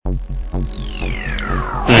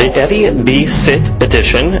The Eddie B. Sit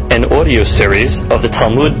edition and audio series of the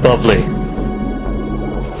Talmud Bavli.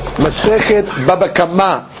 Masechet Baba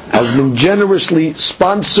Kamma has been generously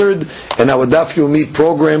sponsored in our Daf Yomi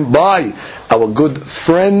program by our good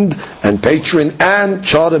friend and patron and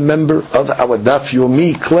charter member of our Daf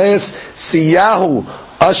Yomi class, Siyahu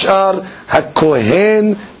Ashar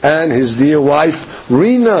HaKohen, and his dear wife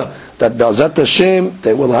Rina, that B'ezrat Hashem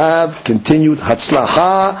they will have continued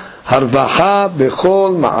Hatzlacha, Harvaha,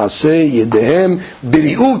 Bechol, Ma'aseh, Yedehem,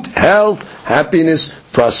 Biriut, health, happiness,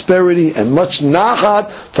 prosperity, and much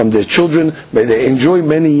Nahat from their children. May they enjoy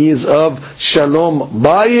many years of Shalom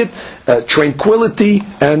Bayit, tranquility,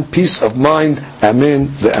 and peace of mind. Amen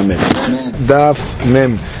ve'amen. Daf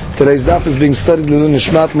Mem. Today's daf is being studied L'ilui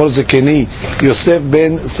Nishmat Mor Zekeni Yosef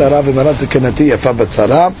ben Sarah v'Marat Zekenati Yafa bat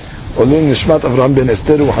Sarah L'ilui Nishmat Avraham ben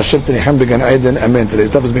Esther u'Hashem Tenicham began Eden. Amen. Today's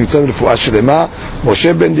daf is being studied Refuah Shlema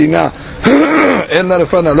Moshe ben Dina En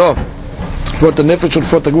Narefana Lo for the nefesh and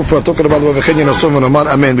for the guf for talking about v'chen yinasom v'nomar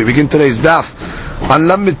amen. We begin today's daf on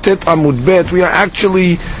Lamed Tet Amud Bet. We are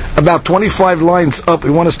actually about 25 lines up.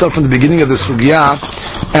 We want to start from the beginning of the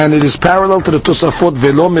sugya, and it is parallel to the Tosafot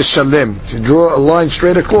Velo Meshalem. If you draw a line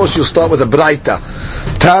straight across, you'll start with a Braita.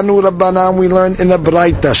 Tanu Rabbanan, we learn in a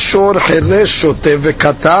Braita, Shor Heresh Shotev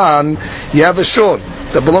V'Katan. You have a shor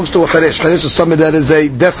that belongs to a Heresh. Heresh is somebody that is a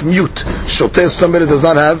deaf mute. Shotev is somebody that does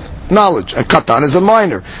not have knowledge. And Katan is a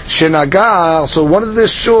minor. Shenagar, so one of the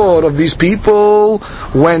shor of these people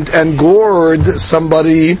went and gored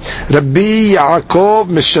somebody. Rabbi Yaakov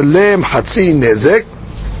Mishalem Hatzi Nezek.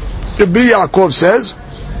 Rabbi Yaakov says,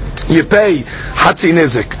 you pay Hatzi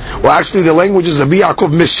Nezek. Well, actually the language is Rabbi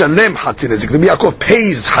Yaakov Mishalem Hatzi Nezek. Rabbi Yaakov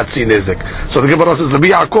pays Hatzi Nezek. So the Gemara says, Rabbi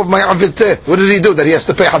Yaakov Ma'aviteh. What did he do? That he has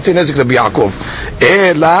to pay Hatzi Nezek, Rabbi Yaakov.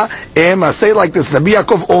 Ema, say like this, Rabbi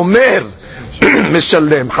Yaakov Omer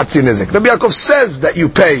Mishalem Hatzi Nezek. Rabbi Yaakov says that you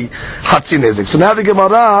pay Hatzi Nezek. So now the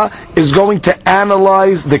Gemara is going to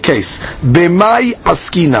analyze the case. B'mai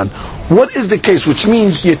askinan. What is the case? Which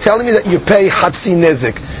means you're telling me that you pay Hatzi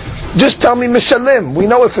Nezek. Just tell me Mishalem. We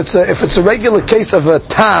know if it's a regular case of a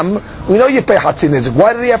tam, we know you pay Hatzi Nezek.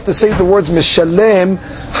 Why did he have to say the words Mishalem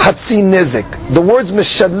Hatzi Nezek? The words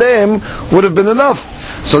Mishalem would have been enough.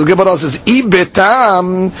 So the Gemara says,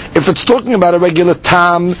 Ibetam, if it's talking about a regular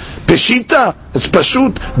tam, Peshita, it's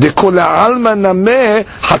Pashut, de kol alma nameh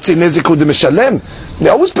Hatzi Nezek u de Mishalem. They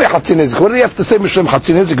always pay Hatzi Nezek. What do you have to say Mishalem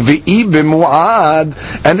Hatzi Nezek? V'i b'mu'ad.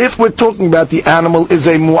 And if we're talking about the animal is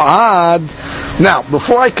a mu'ad. Now,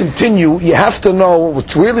 before I continue, you have to know,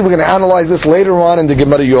 which really we're going to analyze this later on in the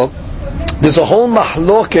Gemara Yot. There's a whole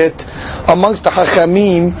mahloket amongst the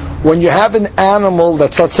Hachamim when you have an animal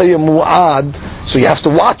that's, let's say, a mu'ad, so you have to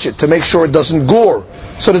watch it to make sure it doesn't gore.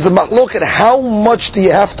 So there's a mahloket, how much do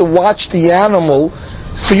you have to watch the animal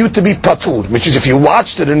for you to be patur? Which is, if you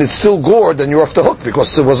watched it and it's still gored, then you're off the hook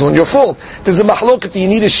because it wasn't your fault. There's a mahloket, you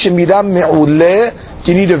need a shemira me'uleh,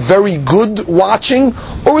 you need a very good watching,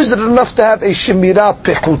 or is it enough to have a shemira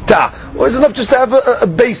pechuta? Or is it enough just to have a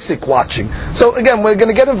basic watching? So again, we're going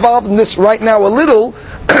to get involved in this right now a little,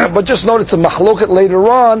 but just note it's a mahloket later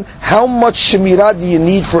on. How much shemira do you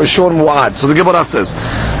need for a shor mu'ad? So the Gemara says,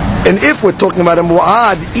 and if we're talking about a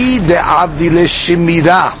mu'ad, ide avdi le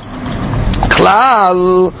shemira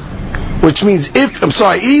klal, which means if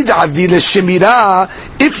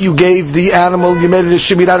you gave the animal, you made it a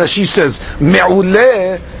shemira that she says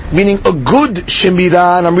me'uleh, meaning a good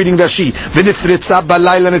shemira, and I'm reading Rashi, v'nifritza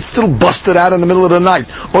balayla, and it's still busted out in the middle of the night,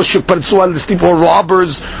 or shepartzu al l'stim, or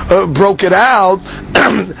robbers broke it out,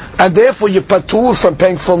 and therefore you patur from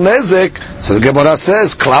paying full nezek. So the Gemara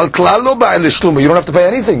says, klal lo ba'al shluma, you don't have to pay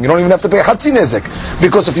anything. You don't even have to pay hatzi nezek,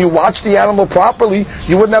 because if you watch the animal properly,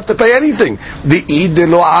 you wouldn't have to pay anything. V'id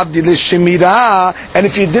lo avdi l'shemira, and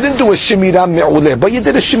if you didn't do a shemira me'uleh, but you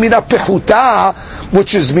did a shemira pechuta,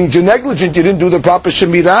 which means you're negligent, you didn't do the proper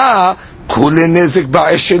shemira, then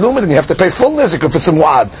you have to pay full nezik if it's a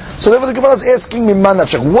mu'ad. So therefore the Gemara is asking me,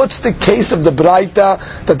 what's the case of the Braita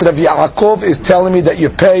that Rav Yaakov is telling me that you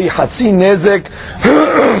pay Hatzi Nezek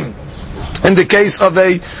in the case of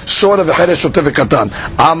a short of a Heresh Shotev Katan?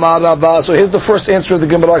 Amar Rava. So here's the first answer of the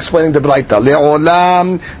Gemara explaining the Braita.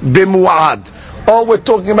 Le'olam b'mu'ad. Oh, we're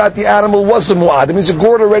talking about the animal was a mu'ad. It means it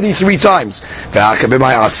gored already 3 times.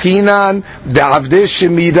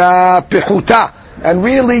 And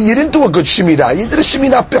really, you didn't do a good shemira. You did a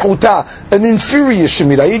shemira pechuta, an inferior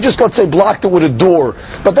shemira. You just, let's say, blocked it with a door.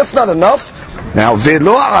 But that's not enough. Now,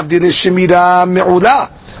 velo avdil shemira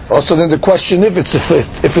me'ula. Also, then the question, if it's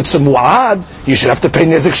a mu'ad, you should have to pay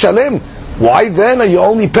nezek shalem. Why then are you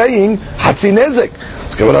only paying hatzi nezek?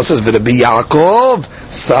 The Gemara says, V'Rabbi Yaakov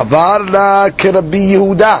savar la k'Rabbi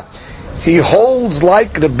Yehuda. he holds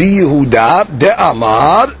like Rabbi Yehuda de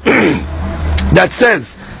Amar that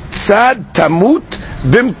says Tzad tamut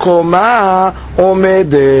bimkoma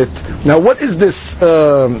omedet. Now, what is this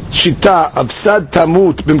shita of Tzad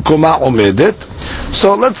tamut bimkoma omedet?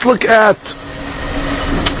 So let's look at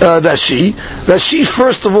Rashi. Rashi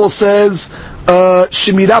first of all says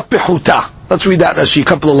Shemira pehuta. Let's read that Rashi, a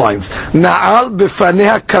couple of lines. Na'al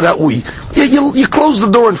befaneha karaui. You close the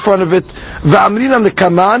door in front of it. Va'amrin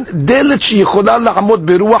lekaman delet sheyichola la'amod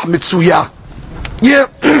beruach mitzuya. Yeah,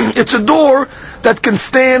 it's a door that can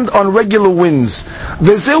stand on regular winds.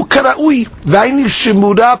 Vezeu karaui va'ini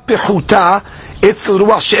shemura pehuta. It's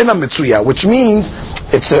ruach she'ena mitzuya, which means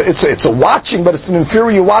it's a watching, but it's an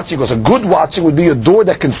inferior watching, because a good watching would be a door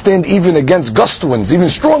that can stand even against gust winds, even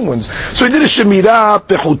strong winds. So he did a shemira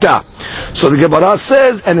pehuta. So the Gemara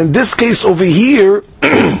says, and in this case over here,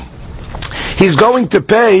 he's going to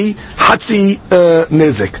pay hatzi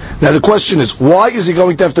nezek. Now the question is, why is he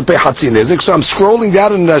going to have to pay hatzi nezek? So I'm scrolling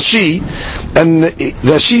down in Rashi, and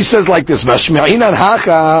Rashi says like this: Vashme'inan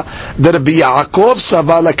hacha that Rabbi Yaakov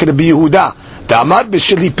sava like Rabbi Yehuda. Damar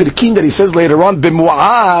b'sheli pirkin, that he says later on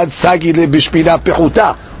b'mu'ad sagi le b'shmira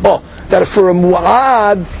pechuta. Oh, that for a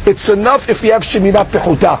mu'ad it's enough if you have shemira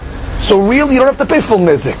pechuta. So really you don't have to pay full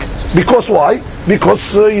nezik. Because why?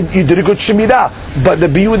 Because you did a good shemira. But the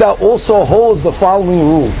Yehuda also holds the following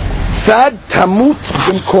rule: Tzad tamut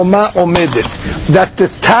b'mkoma omedet, that the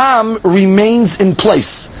tam remains in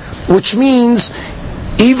place, which means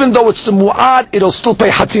even though it's a mu'ad, it'll still pay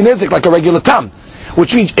hatzi nezik like a regular tam.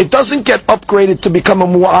 Which means it doesn't get upgraded to become a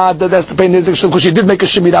mu'ad that has to pay nezik because you did make a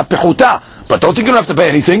shemira pechuta. But don't think you don't have to pay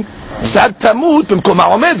anything. Tzad tamut b'mkoma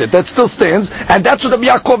omedet, that still stands, and that's what Rabbi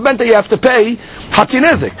Yaakov meant, that you have to pay hatzi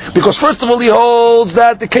nezik. Because first of all, he holds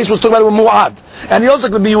that the case was talking about a mu'ad, and he holds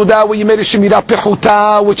like Rabbi Yehuda where you made a shemira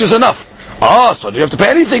pechuta, which is enough. Oh, so do you have to pay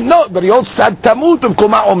anything? No, but he holds tzad tamut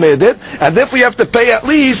b'mkoma omedet, and therefore you have to pay at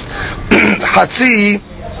least hatzi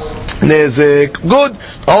nezik. Good.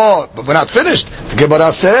 Oh, but we're not finished. The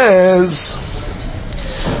Gemara says,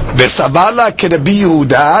 V'savala ke'Rabbi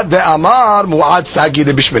Yehuda de'amar mu'ad sagi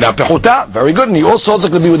le'bishmira pechuta. Very good. And he also holds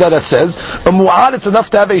like Rabbi Yehuda that says a mu'ad, it's enough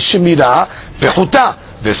to have a shemira pechuta.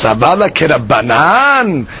 V'savala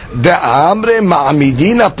ke'Rabbanan de'amre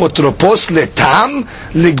ma'amidin apotropos letam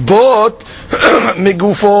ligbot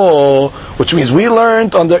migufo. Which means we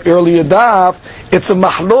learned on the earlier daf, it's a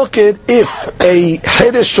mahloket if a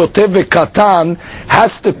cheresh shoteh v'katan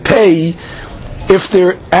has to pay if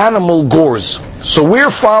their animal gores. So we're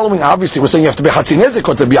following, obviously we're saying you have to pay hatzi nezek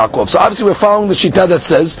or Rabbi Yaakov. So obviously we're following the shita that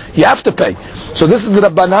says you have to pay. So this is the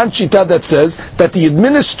Rabbanan shita that says that the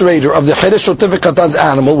administrator of the cheresh shoteh v'katan's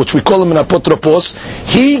animal, which we call him an apotropos,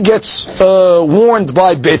 he gets warned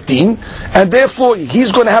by Bet Din, and therefore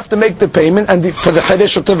he's going to have to make the payment for the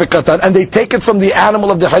cheresh shoteh v'katan, and they take it from the animal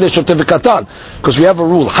of the cheresh shoteh v'katan. Because we have a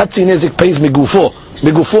rule, hatzi nezek pays migufo.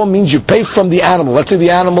 Migufo means you pay from the animal. Let's say the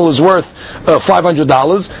animal is worth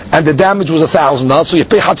 $500 and the damage was $1,000, so you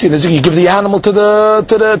pay hatzi nezek, you give the animal to the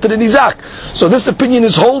nizak. So this opinion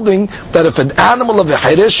is holding that if an animal of the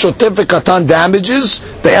cheresh shoteh v'katan damages,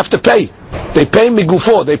 they have to pay. They pay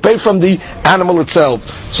migufo. They pay from the animal itself.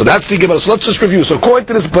 So that's the Gemara. So let's just review. So according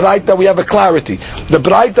to this Braita, we have a clarity. The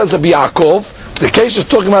Braita is a Yaakov. The case is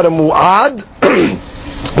talking about a mu'ad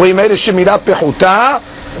where he made a shemira pechuta.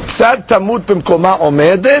 Tzad tamut b'mkoma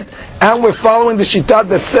omedet, and we're following the shita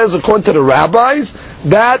that says, according to the rabbis,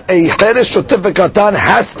 that a cheresh shoteh v'katan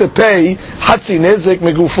has to pay hatzi nezek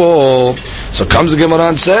migufo. So comes the Gemara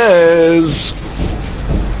and says,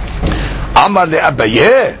 Amar le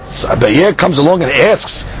Abaye. So Abaye comes along and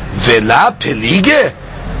asks, Vela pelige?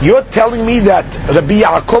 You're telling me that Rabbi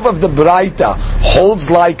Yaakov of the Braita holds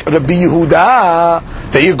like Rabbi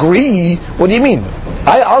Yehuda? They agree? What do you mean?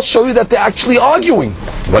 I'll show you that they're actually arguing.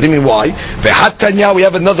 What do you mean, why? Ve'hatanya, we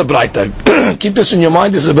have another Braita. Keep this in your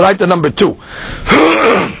mind, this is Braita number 2.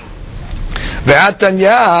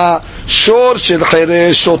 Ve'hatanya, shor shel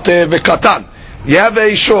cheresh shoteh v'katan. You have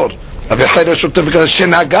a shor.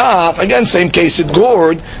 Again, same case it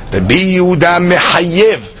gored. Rabbi Yehuda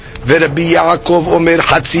mehayev. Rabbi Yaakov omer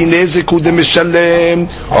hatzi nezek hu demishalem.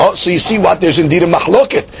 Oh, so you see what? There's indeed a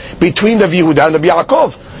mahloket between Rabbi Yehuda and Rabbi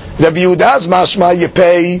Yaakov. Rabbi Yehuda's mashma, you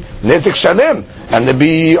pay nezek shalem, and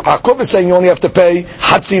Rabbi Yaakov is saying you only have to pay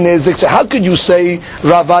hatzi nezek. So how could you say,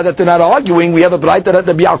 Rava, that they're not arguing? We have a Braita that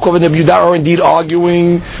Rabbi Yaakov and Rabbi Yehuda are indeed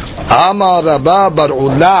arguing. Amar Rabba bar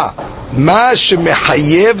Ula, ma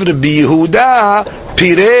shemehayev Rabbi Yehuda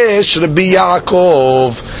piresh Rabbi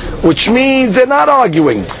Yaakov, which means they're not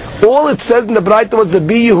arguing. All it says in the Braita was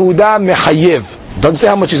Rabbi Yehuda mehayev. Doesn't say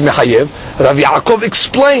how much he's mechayev. Rav Yaakov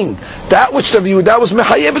explained that which Rabbi Yehuda was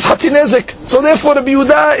mechayev is Hatzi Nezek. So therefore Rabbi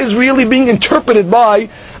Yehuda is really being interpreted by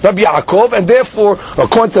Rabbi Yaakov, and therefore,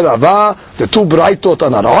 according to Rava, the two Braitot are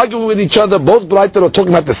not arguing with each other. Both Braitot are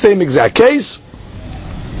talking about the same exact case.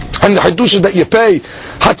 And the Hadush is that you pay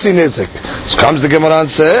Hatzi Nezek. So comes the Gemara and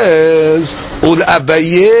says, Ul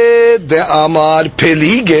Abaye de Amar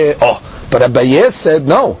Pelige. Oh, but Abaye said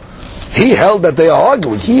no. He held that they are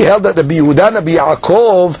arguing. He held that Rabbi Yehuda and Rabbi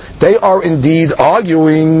Yaakov, they are indeed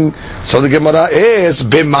arguing. So the Gemara is,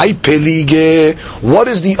 B'mai Pelige. What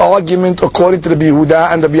is the argument according to Rabbi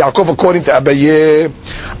Yehuda and Rabbi Yaakov according to Abaye?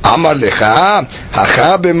 Amar lecha,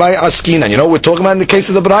 hacha b'mai askina. You know what we're talking about in the case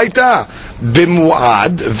of the Braita?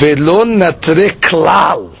 B'mu'ad velo natre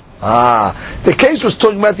klal. The case was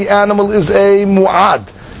talking about the animal is a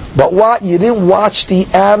mu'ad. But what? You didn't watch the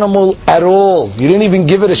animal at all. You didn't even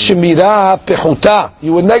give it a shemirah pehuta.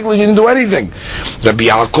 You were negligent, you didn't do anything. Rabbi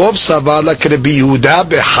Yaakov savar like Rabbi Yehuda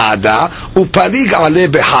behada, upalig ale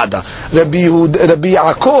behada. Rabbi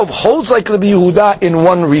Yaakov holds like Rabbi Yehuda in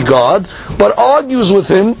one regard, but argues with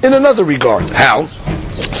him in another regard. How?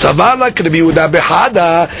 Savar like Rabbi Yehuda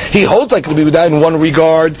behada, he holds like Rabbi Yehuda in one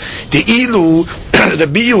regard. The ilu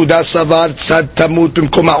Rabbi Yehuda savar tzad tamud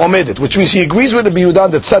b'mkoma omedet, which means he agrees with Rabbi Yehuda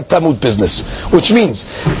on the tzad tamud business, which means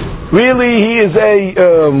really he is a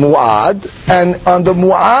mu'ad, and on the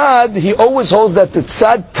mu'ad he always holds that the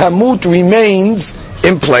tzad tamud remains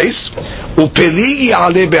in place. Upeligi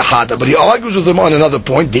ale behada, but he argues with him on another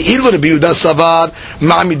point. The ilu Rabbi Yehuda savar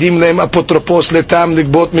ma'amidim lehem apotropos letam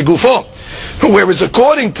ligbot megufo. Whereas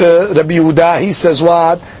according to Rabbi Yehuda, he says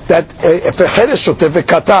what? That if a cheresh shotev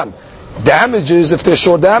katan, damages, if they're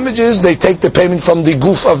short damages, they take the payment from the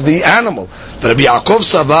goof of the animal. Rabbi Yaakov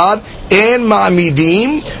savar en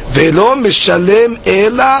ma'amidim velo mishalem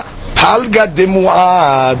ela palga de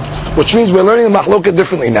mu'ad, which means we're learning the mahloket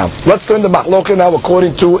differently now. Let's learn the mahloket now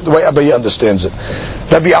according to the way Abaye understands it.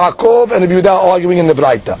 Rabbi Yaakov and Rabbi Yehuda are arguing in the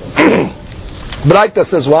Braita. Braita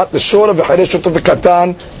says what? The short of the cheresh shotev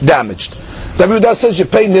katan damaged. Rabbi Yehuda says you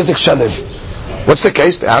pay nizik shalev. What's the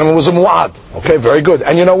case? The animal was a mu'ad. Okay, very good.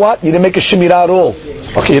 And you know what? You didn't make a shemirah at all.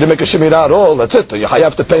 Okay, you didn't make a shemirah at all. That's it. You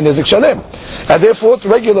have to pay nizik shalem. And therefore, it's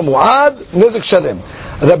regular mu'ad, nizik shalem.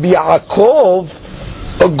 Rabbi Yaakov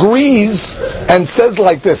agrees and says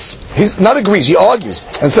like this. He's not agrees, he argues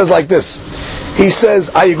and says like this. He says,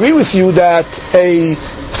 I agree with you that a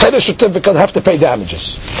cheresh certificate have to pay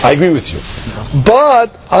damages. I agree with you.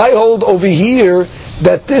 But I hold over here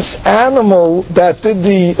that this animal that did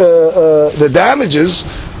the damages,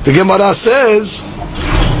 the Gemara says,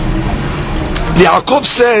 Yaakov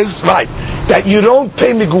says, right, that you don't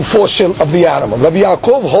pay migufo shel of the animal. Rabbi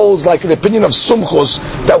Yaakov holds like the opinion of Sumchos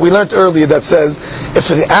that we learned earlier that says, if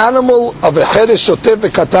the animal of a cheresh shotev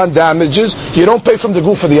katan damages, you don't pay from the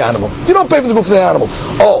goof of the animal. You don't pay from the goof of the animal.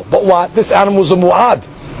 Oh, but what? This animal is a mu'ad.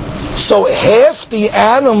 So half the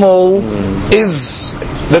animal is,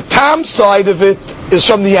 the tam side of it is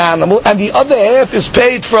from the animal, and the other half is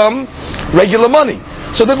paid from regular money.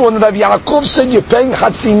 So therefore, when Rabbi Yaakov said you're paying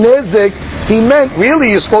Hatzi Nezek, he meant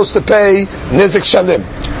really you're supposed to pay Nezek Shalim,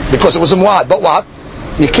 because it was a mu'ad. But what?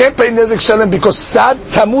 You can't pay Nezek Shalim because Sad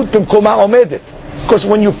Tamud B'mkoma Omedet. Because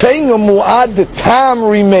when you're paying a mu'ad, the tam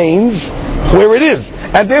remains where it is.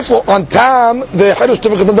 And therefore, on tam, the cheresh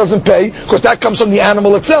certificate doesn't pay, because that comes from the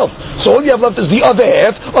animal itself. So all you have left is the other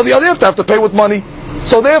half, or the other half to have to pay with money.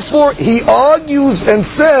 So therefore, he argues and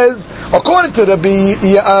says, according to Rabbi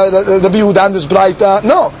Yehuda and this Braita,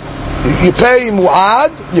 no, you pay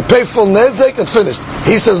mu'ad, you pay full nezek, and finished.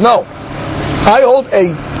 He says, no, I hold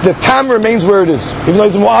the tam remains where it is, even though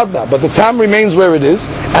he's mu'ad now, but the tam remains where it is,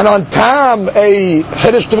 and on tam, a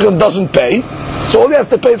cheresh certificate doesn't pay, so all he has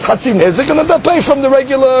to pay is Hatzi Nezek, and then they'll pay from the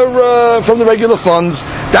regular funds.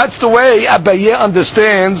 That's the way Abaye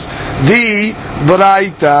understands the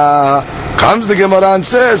Braita. Comes the Gemara and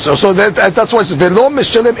says, so that's why it says, Velo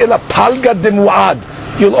mishalem ela palga de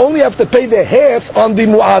mu'ad. You'll only have to pay the half on the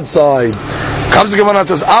mu'ad side. Comes the Gemara and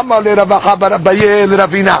says, Amar le Ravacha bar Abaye le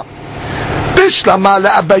Ravina. Bishlama le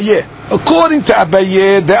Abaye. According to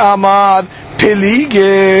Abaye, the Amar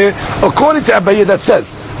Pelige. According to Abaye, that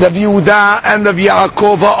says, Rav Yehuda and Rav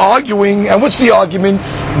Yaakov are arguing, and what's the argument?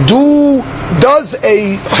 Does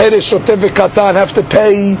a cheresh shotev katan have to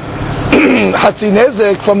pay Hatzi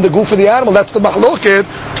Nezek from the goof of the animal? That's the mahloket.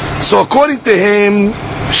 So according to him,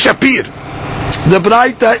 Shapir, the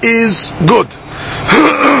Braita is good.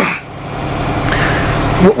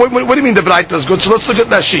 What do you mean the Braita is good? So let's look at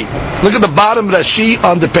Rashi. Look at the bottom Rashi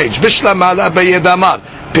on the page. Bishlam ala Abaye damar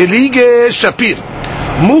Pelige Shapir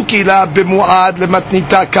Mukila b'mu'ad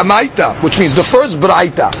lematnita kamaita, which means the first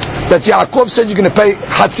Braita that Yaakov said you're going to pay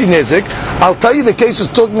Hatzi Nezek. I'll tell you the case is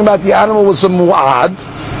talking about the animal was a Mu'ad.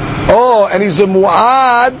 Oh, and he's a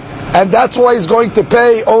Mu'ad, and that's why he's going to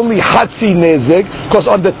pay only Hatzi Nezek, because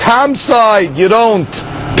on the Tam side you don't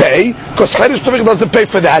pay, because Cheresh Tovik doesn't pay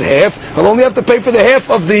for that half. He'll only have to pay for the half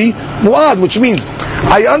of the Mu'ad, which means,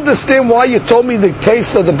 I understand why you told me the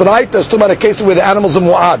case of the Braita is talking about a case where the animal's a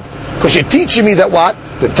Mu'ad. Because you're teaching me that what?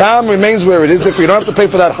 The Tam remains where it is, therefore you don't have to pay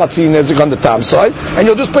for that Hatzi Nezik on the Tam side, and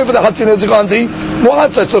you'll just pay for the Hatzi Nezik on the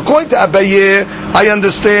Mu'ad side. So according to Abaye, I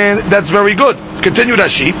understand that's very good. Continue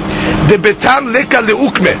Rashi. The betam leka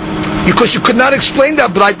leukme. Because you could not explain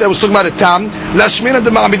that bright that was talking about a tam. Lashmina de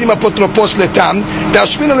ma'amidim apotropos letam.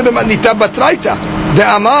 Lashmina de ma'anita batraita. The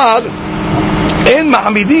amar en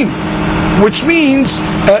ma'amidim. Which means,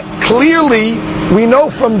 clearly, we know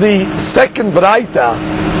from the second braita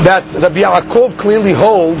that Rabbi Yaakov clearly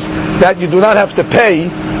holds that you do not have to pay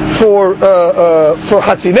for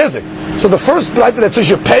Hatzi Nezik. So the first braita that says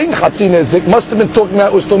you're paying Hatzi Nezik must have been talking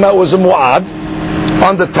about was a Mu'ad.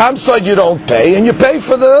 On the Tam side you don't pay, and you pay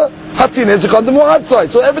for the Hatzi Nezik on the Mu'ad side.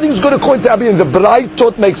 So everything's good according to Abiyah. The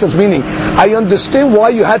Braita makes sense, meaning I understand why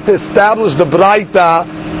you had to establish the Braita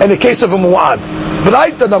in the case of a Mu'ad.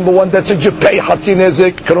 Braita number one that said you pay Hatzi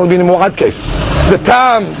Nezik can only be in a Mu'ad case. The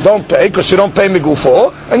Tam don't pay because you don't pay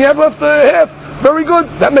Migufo, and you have left the half. Very good,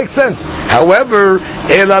 that makes sense. However,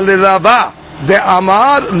 Ela Rava de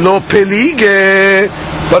Amar lo pelige.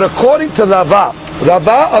 But according to Rava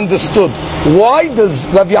understood. Why does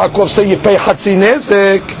Rav Yaakov say you pay Hatzi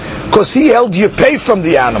Nezek? Because he held you pay from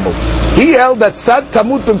the animal. He held that Tzad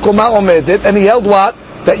Tamut B'mkoma Omedet, and he held what?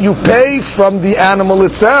 That you pay from the animal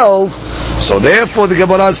itself. So therefore the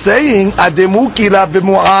Gemara is saying, Ademuki la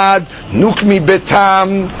b'mu'ad, nukmi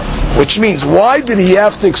betam, which means, why did he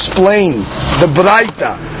have to explain the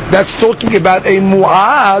Braita that's talking about a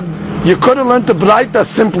mu'ad? You could have learned the Braita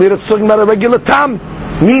simply that's talking about a regular tam.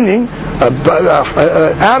 Meaning,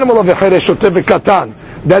 animal of a Chereshotev Katan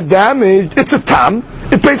that damaged, it's a tam,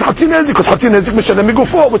 it pays Hatzi Nezik, because Hatzi Nezik Mishalem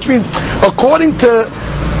Migufo, which means, according to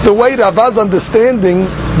the way Rava's understanding,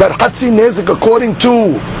 that Hatzi Nezik, according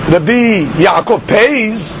to Rabbi Yaakov,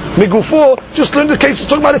 pays Migufo, just learn the cases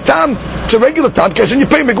talking about a tam. It's a regular tam case, and you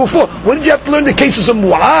pay Migufo. What did you have to learn the cases of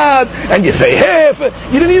Mu'ad, and you pay half?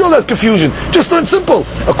 You didn't need all that confusion. Just learn simple.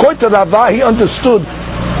 According to Rava, he understood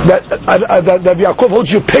that Yaakov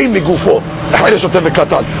holds you pay Migufo.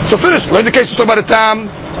 So finish. Learn the case. Talk about a tam.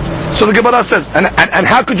 So the Gemara says, and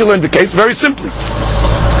how could you learn the case? Very simply.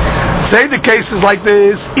 Say the case is like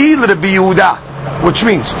this. Il Rabbi Yehuda, which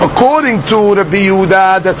means according to Rabbi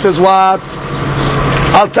Yehuda, that says what?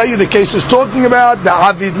 I'll tell you the case is talking about the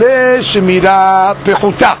Avid le Shemira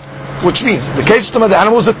Pechuta, which means the case is talking about the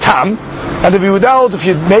animal is a tam. And if you doubt, if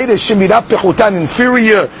you made a shemira pechutan,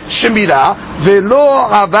 inferior shemira, velo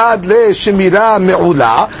avad le shemira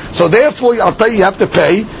me'ula, so therefore I'll tell you, you have to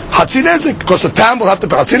pay Hatzi Nezik, because the tam will have to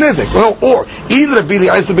pay Hatzi Nezik. Or either Rabbi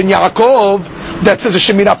Eliezer ben Yaakov that says a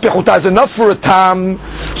shemira pechuta is enough for a tam,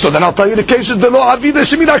 so then I'll tell you the case is velo avid le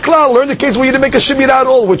shemira klal. Learn the case where you didn't make a shemira at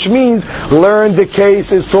all, which means learn the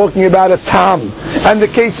case is talking about a tam, and the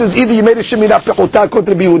case is either you made a shemira pechuta according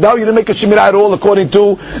to Rabbi Yehuda, or you didn't make a shemira at all according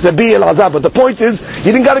to Rabbi Elazar. But the point is,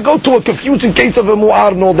 you didn't got to go to a confusing case of a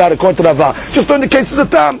mu'ar and all that according to Rava. Just learn the case as a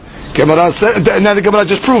tam. Gemara said, and then the Gemara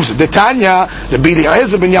just proves it. The Tanya, Rabbi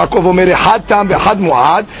Eliezer ben Yaakov omer had tam v'had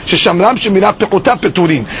mu'ad, sheshamram shemira pechuta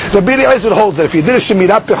peturin. Rabbi Eliezer holds that if you did a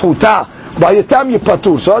shemira pechuta by a tam you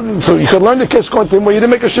patur. So you can learn the case according to him where you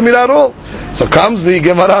didn't make a shemira at all. So comes the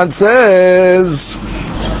Gemara and says,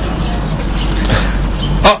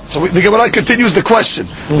 so the Gemara continues the question.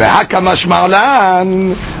 V'hakamash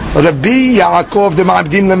ma'alan Rabbi Yaakov de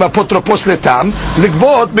ma'abdim lemapotropos letam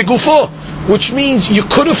likbot begufo, which means you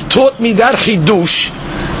could have taught me that chidush.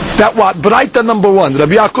 That what? Braita number one.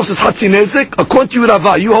 Rabbi Yaakov says Hatzi Nezik. According to you,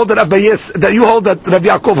 Rava, you hold that Rabbi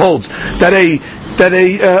Yaakov holds that a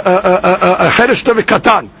cheresh tovik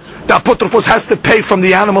katan, the apotropos has to pay from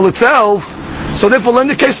the animal itself. So therefore, learn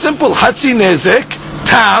the case simple. Hatzi Nezik,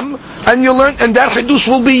 tam. And you learn, and that chidush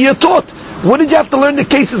will be taught. What did you have to learn the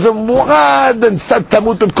cases of Mu'ad and Sad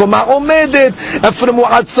Tamut B'mkoma Omedet, and for the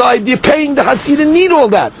Mu'ad side, you're paying the Hatzi, you didn't need all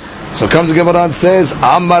that. So comes the Gemara and says,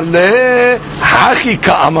 Amar le Hachi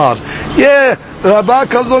Ka'amar. Yeah, Rabbah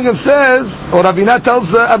comes along and says, or Rabina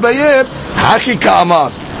tells Abaye, Hachi Ka'amar.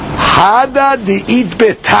 Hada de'it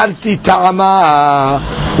betarti ta'ama.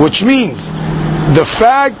 Which means, the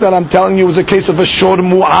fact that I'm telling you is a case of a short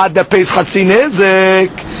Mu'ad that pays Hatzi Nezek,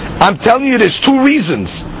 I'm telling you there's two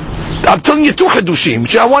reasons. I'm telling you two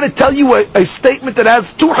Hadushim. I want to tell you a statement that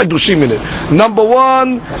has two Hadushim in it. Number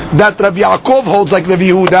one, that Rabbi Yaakov holds like Rabbi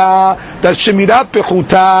Yehuda, that Shemirat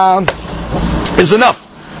Pechuta is enough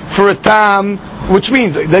for a Tam, which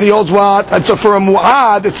means that he holds what? And so for a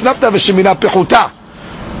Mu'ad, it's enough to have a Shemirat Pechuta.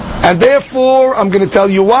 And therefore, I'm going to tell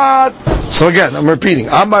you what. So again, I'm repeating.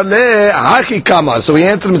 Amar le hachi Kamma. So he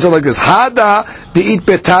answered himself like this. Hada di'it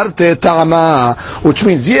betarte ta'ama. Which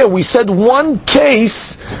means, we said one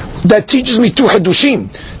case that teaches me two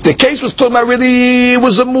Hadushim. The case was talking about really, it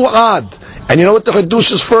was a Mu'ad. And you know what the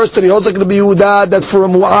Hadush is first? That he holds like to be Yehuda, that for a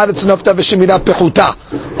Mu'ad it's enough to have a Shemirat Pechuta.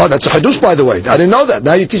 Oh, that's a Hadush, by the way. I didn't know that.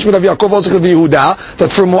 Now you teach me that Yaakov holds like to be Yehuda,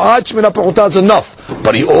 that for a Mu'ad Shemirat Pechuta is enough.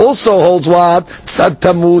 But he also holds what? Tzad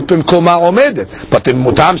Tamut B'mkoma Omedet. But the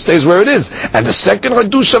Mutam stays where it is. And the second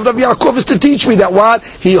Hadush of Rabbi Yaakov is to teach me that what?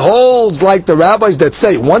 He holds like the rabbis that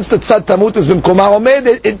say, once the Tzad Tamut is B'mkoma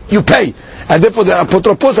Omedet, you pay. And therefore the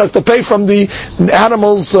Apotropos has to pay from the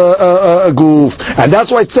animal's goof. And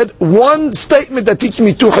that's why it said one statement that teaches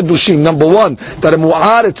me two Hadushim. Number one, that a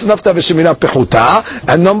Mu'ad, it's enough to have a Shemirat Pechuta.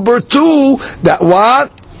 And number two, that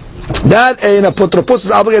what? That an Apotropos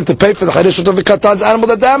is obligated to pay for the Cheresh of the Katan's animal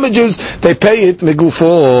that damages, they pay it,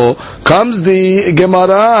 Megufo. Comes the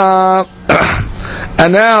Gemara,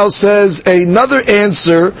 and now says another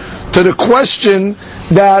answer to the question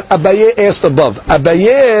that Abaye asked above.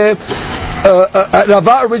 Abaye,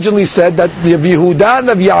 Rava originally said that the Yehuda and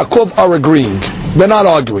Rabbi Yaakov are agreeing. They're not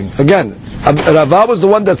arguing. Again, Rava was the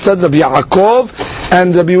one that said Rabbi Yaakov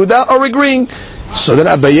and Rabbi Yehuda are agreeing. So then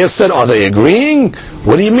Abaye said, are they agreeing?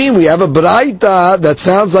 What do you mean? We have a Braita that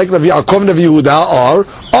sounds like Rabbi Yaakov and Rabbi Yehuda are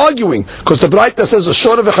arguing. Because the Braita says, a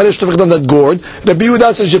short of a Cheresh Tuvik that gourd. Rabbi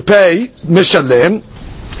Yehuda says, you pay Mishalem.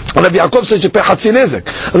 Rabbi Yaakov says you pay Hatzi Nezek.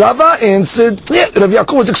 Rava answered, Rabbi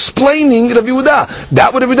Yaakov was explaining Rabbi Yehuda.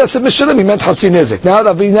 That what Rabbi Yehuda said Mishalem, he meant Hatzi Nezek. Now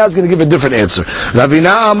Ravina is going to give a different answer.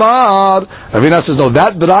 Ravina Amar. Ravina says, no,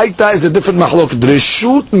 that Braita is a different mahlok.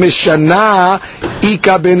 Reshut Mishana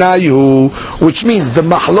Ika Benayu. Which means the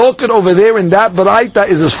mahloket over there in that Braita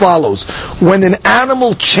is as follows. When an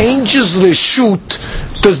animal changes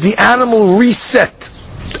Reshut, does the animal reset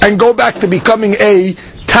and go back to becoming a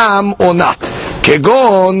Tam or not?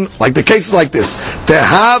 Kegon, like the case is like this.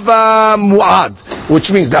 Tehava Mu'ad,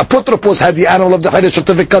 which means the Apotropos had the animal of the Cheresh of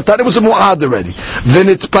Tevik Katan. It was a Mu'ad already.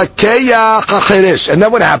 V'nitpakeya HaCheresh. And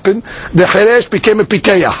then what happened? The Cheresh became a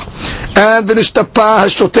Pikeya. And v'nishtapa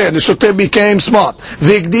HaShoter. The Shoter became smart.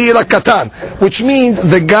 V'igdi Katan. Which means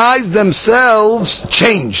the guys themselves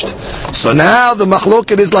changed. So now the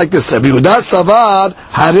Machloket is like this. Rabbi Yehuda Savar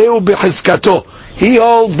Hareu B'Chizkato. He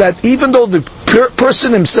holds that even though the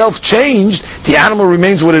person himself changed, the animal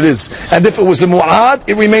remains what it is. And if it was a mu'ad,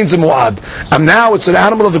 it remains a mu'ad. And now it's an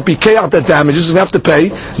animal of a pikeach that damages, and you have to pay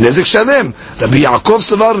nezek shalem. Rabbi Yaakov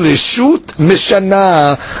savar reshut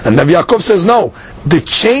mishana. And Rabbi Yaakov says no. The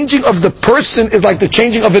changing of the person is like the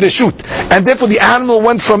changing of a reshut. And therefore the animal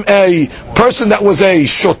went from a person that was a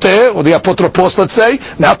shoter, or the apotropos, let's say,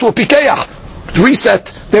 now to a pikeach.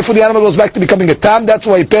 Reset, therefore the animal goes back to becoming a tam. That's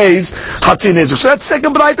why he pays Hatzi Nezek. So that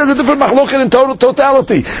second Braita is a different machloket in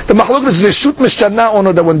totality. The machloket is Reshut Mishana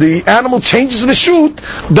Ono, that when the animal changes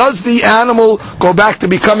Reshut, does the animal go back to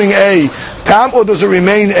becoming a tam, or does it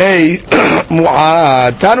remain a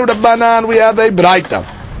Mu'ad? Tanu Rabbanan, we have a Braita.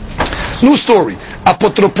 New story.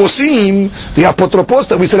 Apotroposim, the apotropos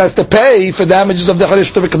that we said has to pay for damages of the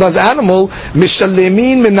Cheresh Tuvik animal,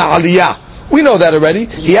 Mishalemin min Aliyah. We know that already.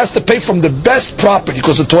 He has to pay from the best property,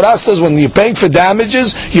 because the Torah says when you're paying for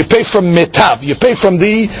damages, you pay from metav, you pay from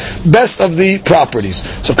the best of the properties.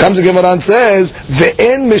 So comes the Gemara and says,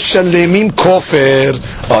 Ve'en mishalemim kofer.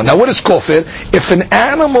 Oh, now what is kofer? If an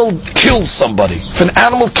animal kills somebody, if an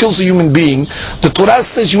animal kills a human being, the Torah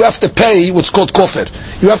says you have to pay what's called kofer.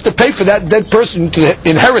 You have to pay for that dead person, to the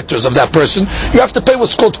inheritors of that person, you have to pay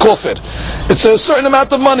what's called kofer. It's a certain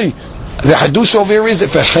amount of money. The hadush over here is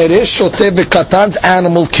if a cheresh shoteh b'katan's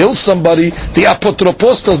animal kills somebody, the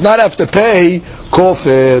apotropos does not have to pay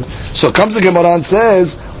kofer. So comes the Gemara and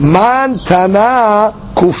says, Man tana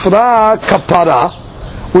kufra kapara,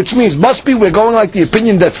 which means must be we're going like the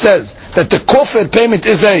opinion that says that the kofer payment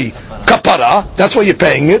is a kapara. That's why you're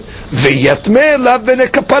paying it. V'yetmeh lavene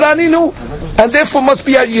kaparaninu. And therefore must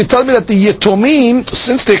be, you tell me that the yetomim,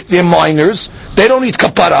 since they're minors, they don't need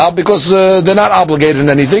kapara because they're not obligated in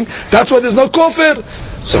anything. That's why there's no kofer.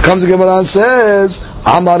 So comes the Gemara and says,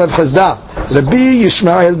 Amar Rav Chazda, Rabbi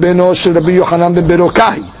Yishmael ben Osh, Rabbi Yochanan ben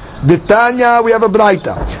Berokahi. Ditanya, we have a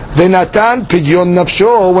braita. Venatan pidyon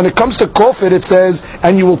nafsho. When it comes to kofer, it says,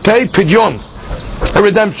 and you will pay pidyon, a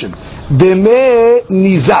redemption. Deme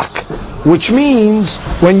nizak. which means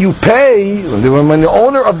when you pay, when the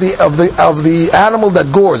owner of the animal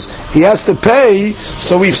that gores, he has to pay.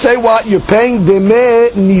 So we say what? You're paying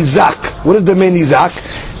deme nizak. What is deme nizak?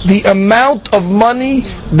 The amount of money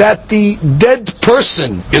that the dead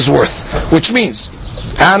person is worth, which means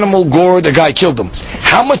animal gored, the guy killed him.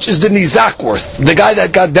 How much is the nizak worth? The guy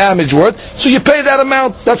that got damaged worth? So you pay that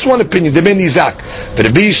amount. That's one opinion. Deme nizak.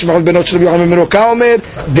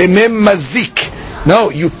 Deme mazik.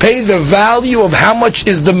 No, you pay the value of how much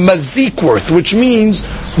is the mazik worth, which means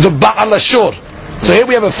the ba'al ashur. So here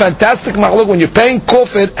we have a fantastic mahluk. When you're paying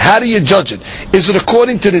kofir, how do you judge it? Is it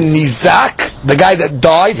according to the nizak, the guy that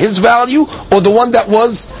died, his value, or the one that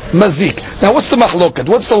was mazik? Now what's the mahlukat?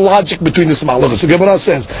 What's the logic between this mahlukat? So Gemara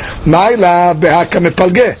says, Ma'ila behaka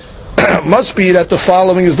mepalge. Must be that the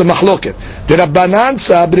following is the mahlukat. The Rabbanan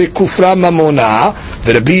sabri kufra mamona,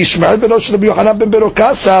 the Rabbi Yishmael ben Rosh Rabbi Yochanan ben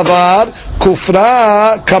Beroka savar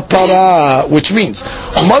kufra kapara, which means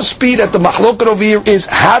must be that the mahlukat over here is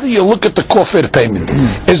how do you look at the kofir payment?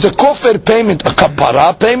 Is the kofir payment a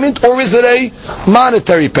kapara payment or is it a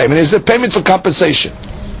monetary payment? Is it payment for compensation?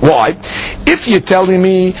 Why? If you're telling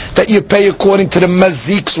me that you pay according to the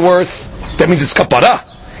mazik's worth, that means it's kapara.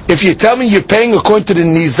 If you tell me you're paying according to the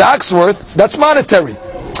nizak's worth, that's monetary.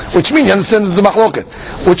 Which means, you understand the mahloket.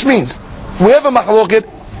 Which means, we have a mahloket,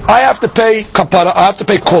 I have to pay kapara, I have to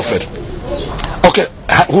pay kofir. Okay,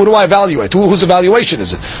 who do I evaluate? Whose evaluation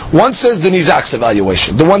is it? One says the nizak's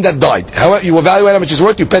evaluation, the one that died. However, you evaluate how much it's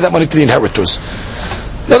worth, you pay that money to the inheritors.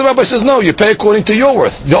 The other rabbi says, no, you pay according to your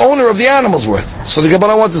worth, the owner of the animal's worth. So the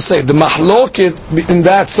Gemara wants to say, the mahloket in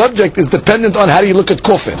that subject is dependent on how do you look at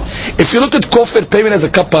kofir. If you look at kofir payment as a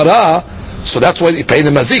kapara, so that's why you pay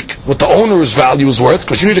the mazik, what the owner's value is worth,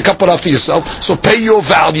 because you need a kapara for yourself, so pay your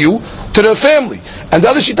value to the family. And the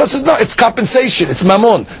other shita says, no, it's compensation, it's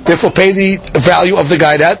mammon, therefore pay the value of the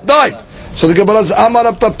guy that died. So the Gemara says,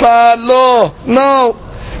 Amar papa, no.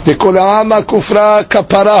 I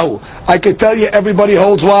can tell you everybody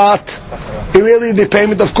holds what? Really the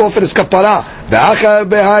payment of kofir is kapara.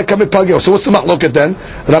 So what's the mahloket then?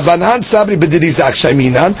 Rabbanan sabri b'dirizak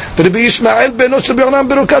shaminan, Rabbi Yishmael ben Rosh Rabbi Yochanan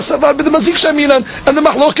ben Beroka savar b'dimazik shaminan. And the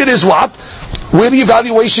mahloket is what? Where the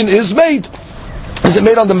evaluation is made. Is it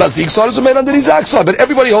made on the mazik side or is it made on the nizak side? But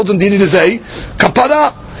everybody holds indeed it is a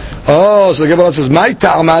kapara. Oh, so the Gemara says, "My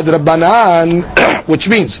ta'amad Rabbanan," which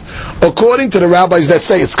means, according to the rabbis that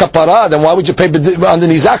say it's kapara, then why would you pay on the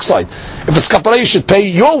nizak side? If it's kapara, you should pay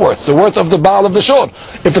your worth, the worth of the baal of the shor.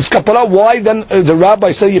 If it's kapara, why then the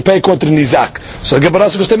rabbis say you pay according to the nizak? So the Gemara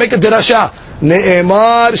says they make a derasha.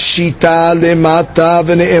 Ne'emar shita lemata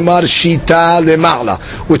v'ne'emar shita lema'la,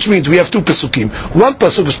 which means we have two pesukim. One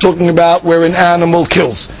pasuk is talking about where an animal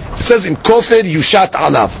kills. It says in kofir yushat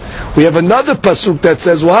alav. We have another pasuk that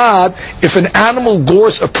says what? If an animal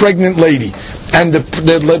gores a pregnant lady and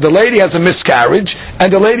the lady has a miscarriage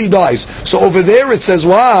and the lady dies, so over there it says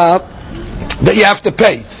what? That you have to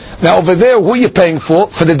pay. Now over there, who are you paying for?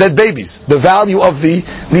 For the dead babies, the value of the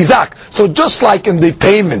nizak. So just like in the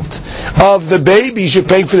payment of the babies, you're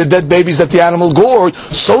paying for the dead babies that the animal gored,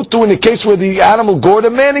 so too in the case where the animal gored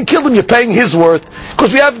a man and killed him, you're paying his worth.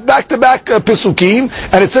 Because we have back-to-back pesukim,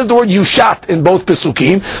 and it says the word yushat in both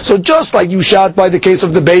pesukim. So just like yushat by the case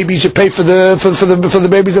of the babies, you pay for the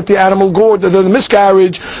babies that the animal gored, the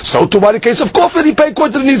miscarriage, so too by the case of kofir, you pay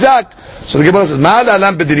according to the nizak. So the Gemara says,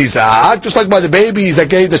 just like by the babies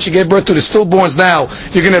that she gave birth to the stillborns now,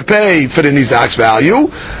 you're going to pay for the nizak's value.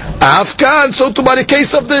 Afkan, so too by the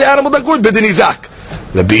case of the animal that gored, b'di nizak.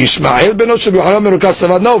 Rabbi Yishmael ben Rosh Rabbi Yochanan ben Beroka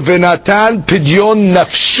savar, no, v'natan pidyon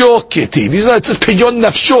nafsho ketiv. It says pidyon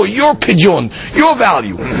nafsho, your pidyon, your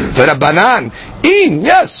value. V'rabbanan,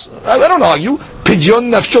 yes, I don't argue. Pidyon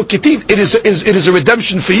nafsho ketiv, it is a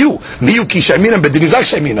redemption for you. Miyuki shaminan b'dinizak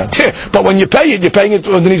shaminan. But when you pay it, you're paying it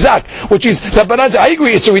on the nizak, which is Rabbanan. I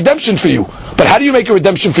agree, it's a redemption for you. But how do you make a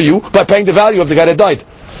redemption for you? By paying the value of the guy that died.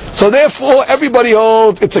 So therefore, everybody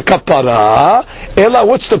holds it's a kapara. Ela,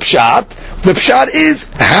 what's the pshat? The pshat is,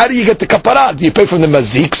 how do you get the kapara? Do you pay from the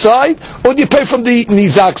mazik side, or do you pay from the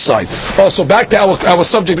nizak side? Also, back to our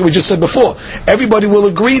subject that we just said before. Everybody will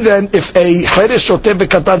agree then, if a cheresh shotev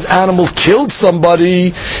v'katan's animal killed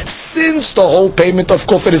somebody, since the whole payment of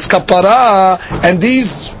kofir is kapara, and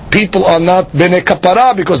these people are not bene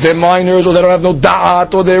kapara because they're minors or they don't have no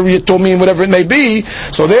da'at or they're yatomim, whatever it may be.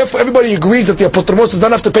 So therefore everybody agrees that the apotromos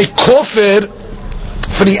doesn't have to pay kofir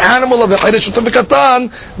for the animal of the cheresh shotev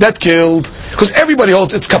v'katan that killed. Because everybody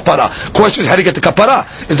holds it's kapara. Question is, how do you get the kapara?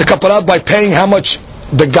 Is the kapara by paying how much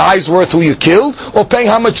the guy's worth who you killed, or paying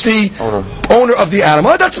how much the owner of the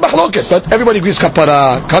animal? That's mahloket, but everybody agrees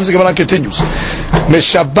kapara. Comes the Gemara continues.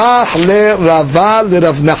 Meshabach le Rava le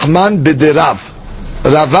Rav Nachman b'derav.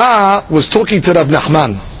 Rava was talking to Rav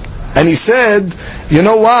Nachman, and he said, you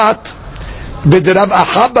know what? B'derav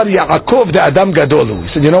Achabar Yaakov de Adam Gadolu. He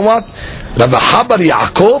said, you know what? Rav Achabar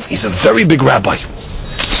Yaakov, he's a very big rabbi.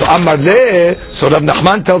 So Amar le, so Rav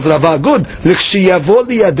Nachman tells Rava, good. L'kshiyavo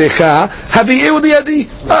liyadecha, havi'eu liyadi.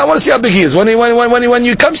 I want to see how big he is. When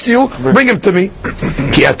he comes to you, bring him to me.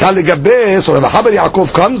 Ki ata legabe, so Rav Achabar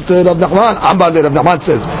Yaakov comes to Rav Nachman. Amar le, Rav Nachman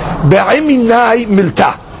says, be'eminai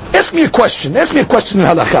milta. Ask me a question in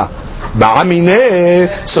halakha.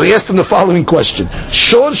 So he asked him the following question.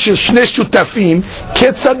 Shor shel shnei shutafim,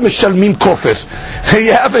 ketzad mishalmim kofer.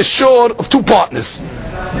 You have a shor of two partners.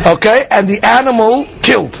 Okay? And the animal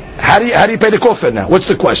killed. How do you pay the kofer now? What's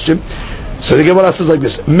the question? So the Gemara says like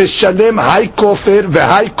this. Mishalem hay kofer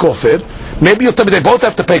vehay kofer. Maybe you'll tell me they both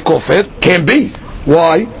have to pay kofer. Can't be.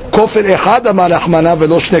 Why? Kofer echad amar achmana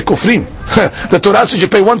velo shnei kofrim. The Torah says you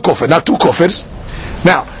pay one kofer, not two kofers.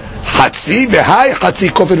 Now, Hatzi v'hai, Hatzi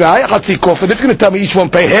kofer v'hai, Hatzi kofer. If you're going to tell me each one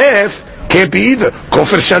pay half, can't be either.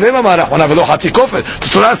 Kofer shalem amarach, when I've Hatzi kofer. The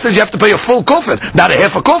Torah says you have to pay a full kofer, not a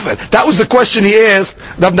half a kofer. That was the question he asked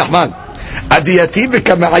Rav Nachman. Adiyati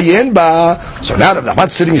v'kama'ayen ba. So now Rav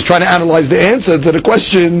Nachman's sitting, he's trying to analyze the answer to the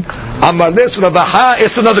question. Amar les Ravaha,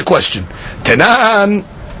 it's another question. Tenan,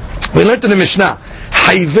 we learned in the Mishnah,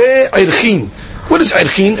 Hayve irchin. What is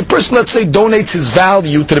irchin? A person, let's say, donates his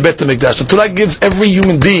value to the Bet HaMikdash. The Torah gives every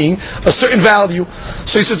human being a certain value.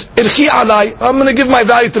 So he says, irchi alai, I'm going to give my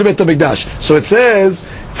value to the Bet HaMikdash. So it says,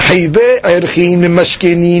 haybe irchin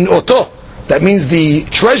mimashkenin oto. That means the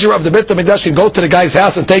treasurer of the Bet HaMikdash can go to the guy's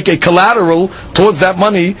house and take a collateral towards that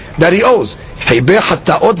money that he owes. But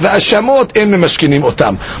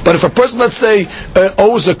if a person, let's say,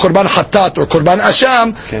 owes a korban hatat or korban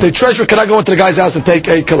asham, the treasurer cannot go into the guy's house and take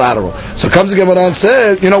a collateral. So comes the Gemara and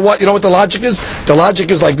says, you know what the logic is? The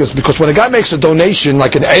logic is like this, because when a guy makes a donation,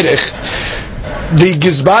 like an erech, the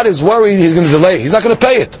gizbar is worried he's going to delay. He's not going to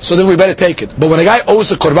pay it. So then we better take it. But when a guy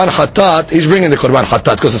owes a korban hatat, he's bringing the korban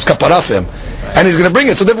hatat because it's kapara for him. And he's going to bring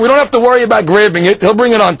it. So then we don't have to worry about grabbing it. He'll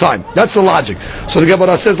bring it on time. That's the logic. So the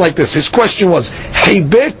Gemara says like this. His question was,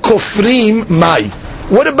 Heibe kofrim mai.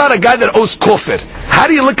 What about a guy that owes kofir? How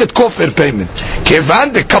do you look at kofir payment?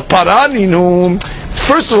 Kevan de kapara ninu.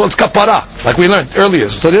 First of all, it's kapara, like we learned earlier.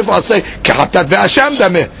 So therefore I'll say, Kehatat ve'asham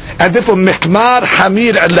dameh. And therefore, mekmar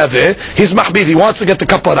hamir alave, he's mahbir, he wants to get the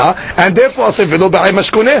kapara, and therefore I'll say, velo ba'ay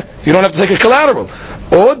mashkuneh. You don't have to take a collateral.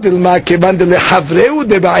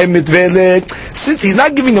 Since he's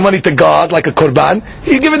not giving the money to God like a korban,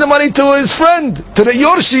 he's giving the money to his friend, to the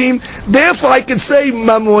yorshim, therefore I can say,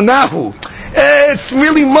 mamonahu. It's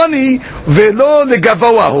really money. Velo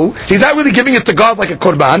legavawahu. He's not really giving it to God like a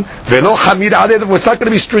korban. Velo chamir aleh. It's not going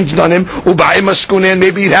to be stringent on him. U'ba'ay mashkunen.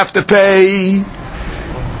 Maybe he'd have to pay.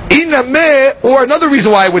 Inameh. Or another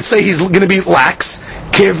reason why I would say he's going to be lax.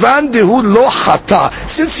 Kevan dehu lo chata.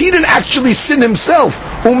 Since he didn't actually sin himself.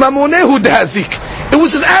 U'mamonehu dehazik. It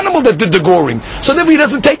was his animal that did the goring. So then he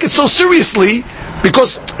doesn't take it so seriously.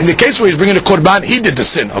 Because in the case where he's bringing a korban, he did the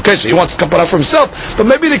sin. Okay, so he wants kapara for himself. But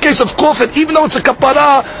maybe in the case of kofet, even though it's a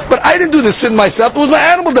kapara, but I didn't do the sin myself, it was my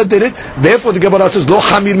animal that did it. Therefore the Gemara says, Lo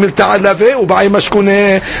hamir milta alave u'ba'ay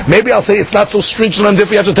mashkuneh. Maybe I'll say it's not so stringent on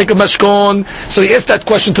therefore you have to take a mashkon. So he asked that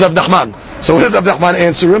question to Rav Nachman. So what did Rav Nachman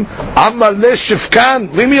answer him? Amar le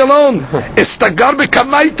shifkan, leave me alone. Istagar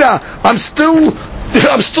bekamaita. I'm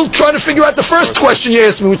still trying to figure out the first question you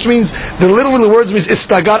asked me, which means, the literal words means,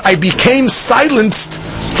 istagar, I became silenced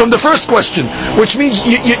from the first question, which means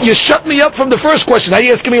you shut me up from the first question. Now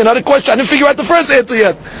you're asking me another question. I didn't figure out the first answer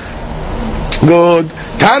yet. Good.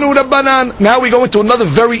 Tanu Rabbanan. Now we go into another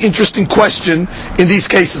very interesting question in these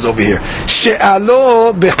cases over here.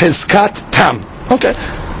 She'alo bechizkat tam. Okay.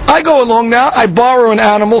 I go along now, I borrow an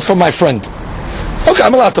animal from my friend. Okay,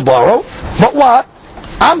 I'm allowed to borrow. But what?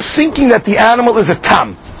 I'm thinking that the animal is a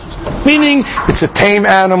tam, meaning it's a tame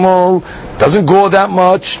animal, doesn't grow that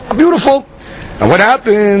much, beautiful. And what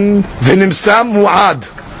happened? V'nimsa mu'ad.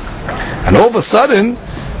 And all of a sudden,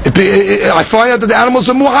 I find out that the animal's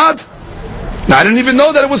a mu'ad. Now I didn't even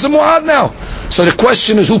know that it was a mu'ad now. So the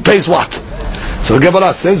question is, who pays what? So the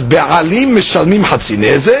Gemara says, Be'alim mishalmim hatzi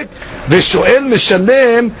nezek, Ve'shoel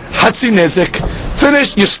mishalem hatzi nezek.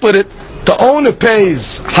 Finished, you split it. The owner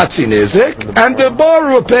pays hatzi nezek, and the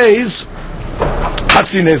borrower pays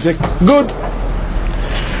hatzi nezek. Good.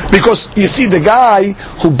 Because, you see, the guy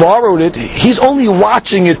who borrowed it, he's only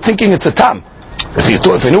watching it thinking it's a tam. If he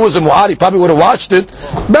knew it was a mu'ad, he probably would have watched it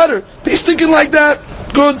better. He's thinking like that.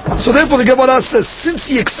 Good. So therefore the Gemara says, since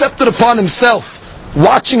he accepted upon himself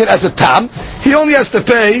watching it as a tam, he only has to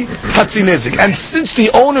pay Hatzi Nezik. And since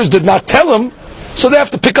the owners did not tell him, so they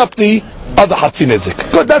have to pick up the other Hatzi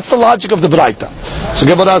Nezik. Good, that's the logic of the Braita. So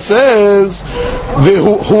Gemara says,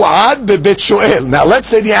 Hu'ad bebet shoel. Now let's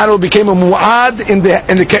say the animal became a mu'ad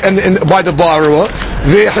by the borrower.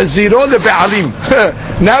 Ve'haziro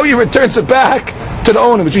lebe'alim. Now he returns it back to the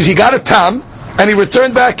owner, which means he got a tam, and he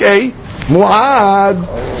returned back a mu'ad.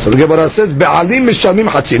 So the Gemara says, Be'alim mishamim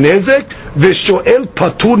Hatzi Nezek, ve'shoel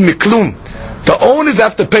patur miklum. The owners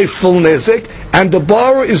have to pay full nezek, and the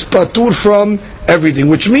borrower is patur from everything,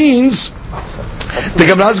 which means the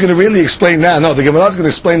Gemara is going to really explain now. No, the Gemara is going to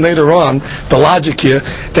explain later on the logic here,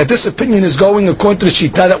 that this opinion is going according to the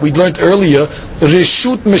Shita that we learned earlier,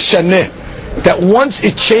 Reshut Meshaneh, that once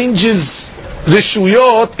it changes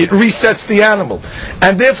Reshuyot, it resets the animal.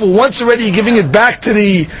 And therefore, once already you're giving it back to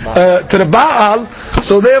the Baal,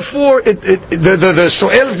 so therefore the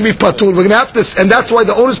Shoel is going to be patur. We're going to have to, and that's why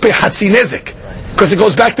the owners pay Hatzi Nezek, because it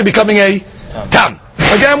goes back to becoming a Tam.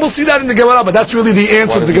 Again, we'll see that in the Gemara, but that's really the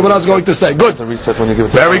answer that the Gemara is going to say. Good.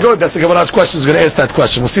 Very good. That's the Gemara's question. Is going to ask that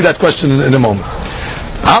question. We'll see that question in a moment.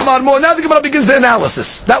 Amar Mo. Now the Gemara begins the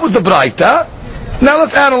analysis. That was the Braita. Now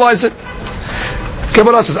let's analyze it.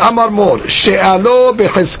 Gemara says, Amar Mo. She'alo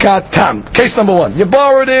bechizkat tam. Case number one. You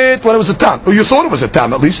borrowed it when it was a tam. Or you thought it was a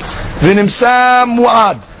tam at least. V'nimsa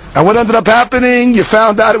mu'ad. And what ended up happening? You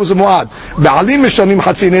found out it was a mu'ad. Ba'alim mishamim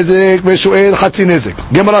Hatzi Nezek, ve'shu'el Hatzi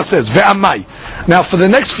Nezek. Gemara says, ve'amai. Now for the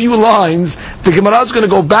next few lines, the Gemara is going to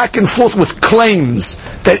go back and forth with claims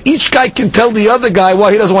that each guy can tell the other guy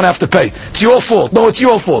why he doesn't want to have to pay. It's your fault. No, it's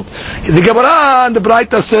your fault. The Gemara and the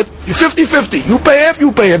Braita said, 50-50. You pay half,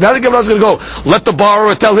 you pay half. Now the Gemara is going to go, let the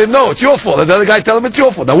borrower tell him, no, it's your fault. Let the other guy tell him it's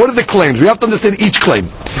your fault. Now what are the claims? We have to understand each claim.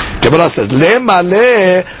 Gemara says,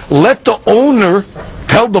 let the owner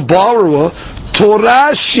tell the borrower,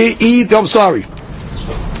 Torah she'id. I'm sorry.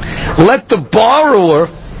 Let the borrower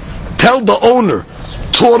tell the owner,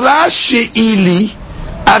 Torah she'ili,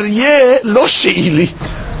 aryeh lo she'ili.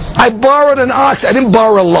 I borrowed an ox. I didn't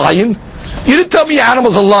borrow a lion. You didn't tell me your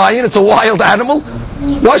animal's a lion. It's a wild animal.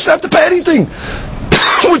 Why should I have to pay anything?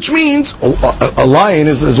 Which means a lion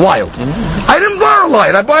is wild. I didn't borrow a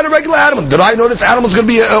lion. I bought a regular animal. Did I know this animal's going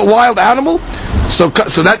to be a wild animal? So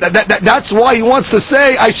that's why he wants to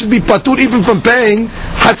say I should be patur even from paying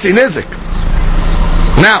Hatzi Nezek.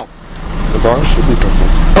 Now, the borrower should be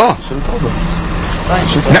patur. Should have told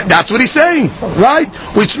him. That's what he's saying, right?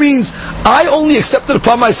 Which means I only accepted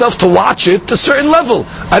upon myself to watch it to a certain level.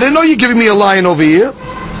 I didn't know you're giving me a lion over here.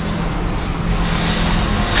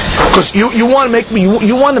 Because you want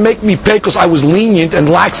to make me pay because I was lenient and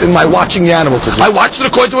lax in my watching the animal. I watched it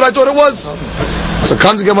according to what I thought it was. So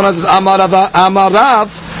comes the Gemara and says, Amarav,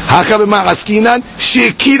 Hakabima Askinan,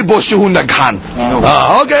 Shekir bo shehu naghan.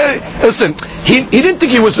 Okay, listen, he didn't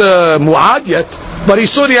think he was a mu'ad yet, but he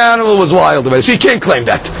saw the animal was wild. So he can't claim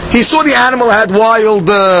that. He saw the animal had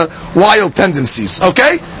wild tendencies.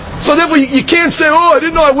 Okay? So therefore you can't say, I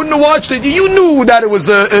didn't know, I wouldn't have watched it. You knew that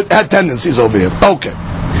it had tendencies over here. Okay.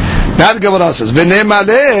 Now the Gemara says,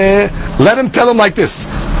 let him tell him like this.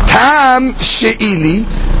 Tam she'ili,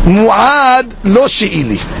 mu'ad lo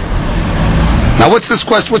she'ili. Now what's this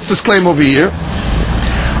question? What's this claim over here?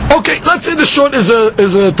 Okay, let's say the short is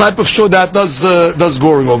a type of short that does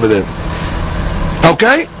goring over there.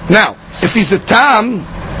 Okay? Now, if he's a tam,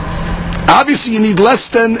 obviously you need less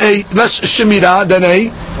shemira than a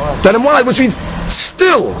mu'ad, which means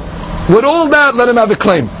still, with all that, let him have a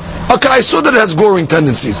claim. Okay, I saw that it has goring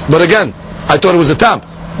tendencies, but again, I thought it was a tam.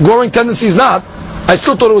 Goring tendencies not. I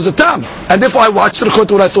still thought it was a tam, and therefore I watched it according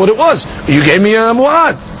to what I thought it was. You gave me a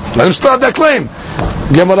mu'ad. Let him still have that claim.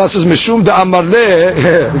 Gemara says, Mishum da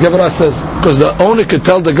amarle. Gemara says, because the owner could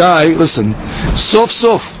tell the guy, listen, sof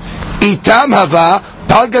itam hava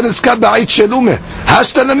palganiska ba'it shelume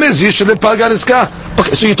hashta lemiz yishalem palganiska.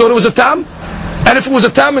 Okay, so you thought it was a tam, and if it was a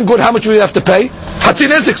tam and good, how much would you have to pay? Hatzi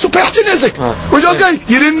Nezek. So pay Hatzi Nezek. Okay,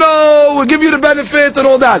 you didn't know. We'll give you the benefit and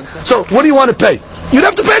all that. So what do you want to pay? You'd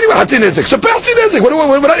have to pay anyway Hatzi Nezek. So pay Hatzi Nezek.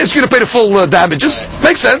 We're not asking you to pay the full damages.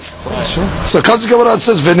 Makes sense. So Kaz Gemara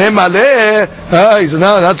says, V'nei maleh. He says,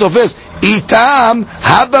 no, not so fast. Itam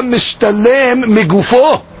haba mishtalem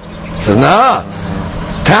migufo. He says, nah.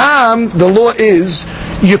 Tam, the law is,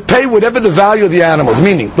 you pay whatever the value of the animal is.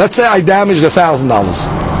 Meaning, let's say I damaged $1,000.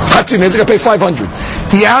 Hatzi Nezek, I pay $500.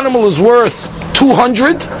 The animal is worth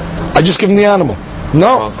 $200. I just give him the animal.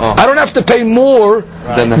 No, I don't have to pay more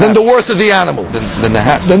than the worth of the animal.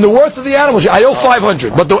 Than the worth of the animal. I owe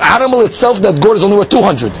 $500, but the animal itself, that goat, is only worth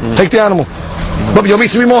 $200. Take the animal. But you owe me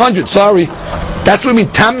 $300 more. Sorry. That's what we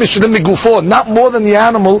mean, tam mishlim migufo, not more than the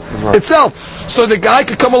animal itself. So the guy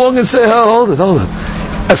could come along and say, hold it.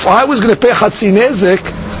 If I was going to pay Hatzi Nezek,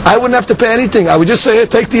 I wouldn't have to pay anything. I would just say, hey,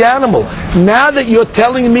 take the animal. Now that you're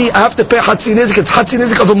telling me I have to pay Hatzi Nezek, it's Hatzi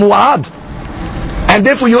Nezek of a mu'ad. And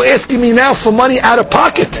therefore you're asking me now for money out of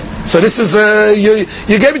pocket. So this is, you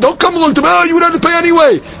gave me, don't come along to me, you would have to pay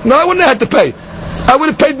anyway. No, I wouldn't have had to pay. I would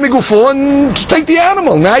have paid migufo and just take the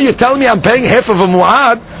animal. Now you're telling me I'm paying half of a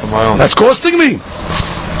mu'ad. That's costing me.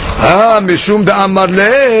 Mishum da'amar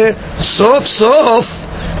le, sof,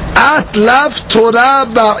 at lav Torah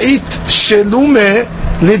ba'it shelume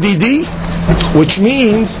ledidi, which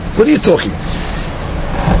means, what are you talking?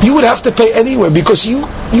 You would have to pay anyway because you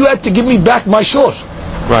had to give me back my shor.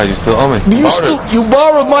 Right, you still owe me. You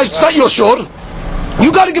borrowed my, it's not your shor.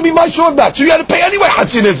 You got to give me my shor back, so you got to pay anyway.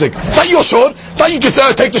 Hatzi Nezek. It's not your shor. It's not you can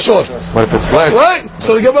say, take the shor. What if it's less? Right.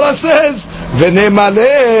 So the Gemara says,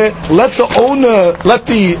 "V'nemale." Let the owner, let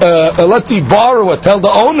the borrower tell the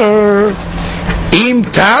owner. Im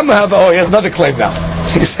tam have. Oh, he has another claim now.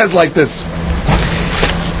 He says like this.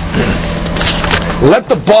 Let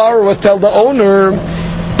the borrower tell the owner.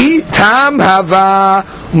 Itam hava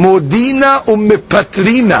modina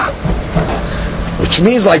umepatrina, which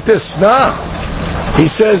means like this. Nah. He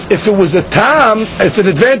says, if it was a tam, it's an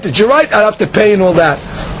advantage. You're right, I'd have to pay and all that.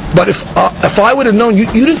 But if I would have known, you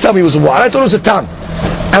didn't tell me it was a what. I thought it was a tam.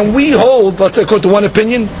 And we hold, let's say according to one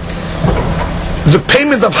opinion, the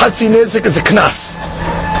payment of Hatzi Nezek is a knas.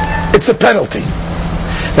 It's a penalty.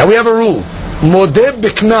 Now we have a rule. Modeh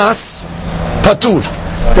b'knas patur.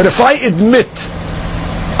 That if I admit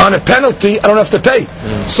on a penalty, I don't have to pay.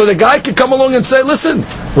 So the guy could come along and say, listen,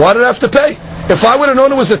 why did I have to pay? If I would have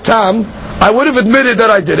known it was a tam, I would have admitted that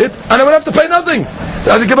I did it, and I would have to pay nothing.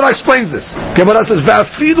 The Gemara explains this. Gemara says,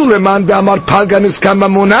 "Va'afidu leman damar palgan is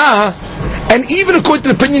kamamuna," and even according to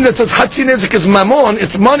the opinion that says Hatzi Nezek is mamon,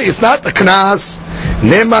 it's money, it's not a knas.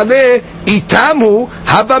 Nemale itamu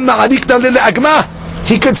haba ma'arikna le'agma.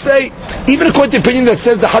 He could say, even according to the opinion that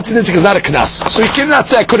says the Hatzi Nezek is not a knas. So he cannot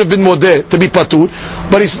say I could have been modeh to be patur,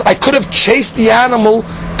 but he says I could have chased the animal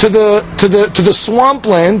to the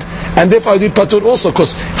swampland, and therefore I did patur also,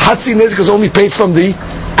 because Hatzi Nezek is only paid from the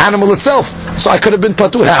animal itself. So I could have been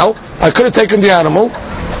patur. How? I could have taken the animal,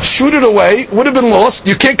 shoot it away, would have been lost.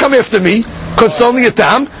 You can't come after me because it's only a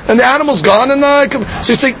tam, and the animal's gone. And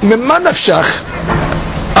so you say, "Mimma nafshach."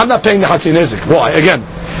 I'm not paying the Hatzi Nezek. Why? Again,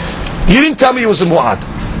 you didn't tell me it was a mu'ad.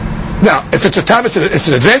 Now, if it's a tam, it's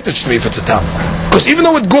an advantage to me if it's a tam. Because even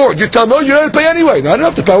though it's gored, you tell me, no, you don't have to pay anyway. No, I don't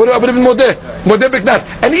have to pay. I would have been modeh b'knas.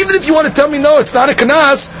 And even if you want to tell me, no, it's not a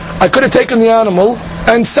knas, I could have taken the animal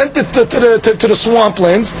and sent it to the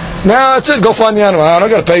swamplands. Now, that's it. Go find the animal. I don't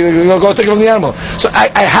got to pay. Go take it from the animal. So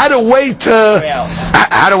I had a way to... I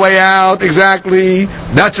had a way out, exactly.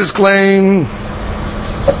 That's his claim.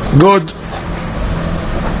 Good.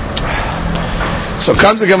 So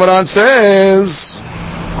comes the Gemara and says...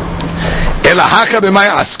 Oh,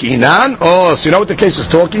 so you know what the case is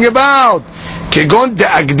talking about?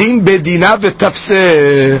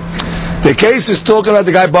 The case is talking about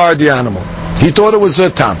the guy borrowed the animal. He thought it was a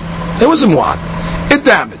tam. It was a mu'ad. It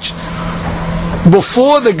damaged.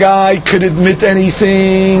 Before the guy could admit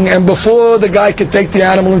anything, and before the guy could take the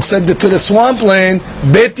animal and send it to the swampland,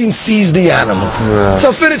 Betin seized the animal. Yeah.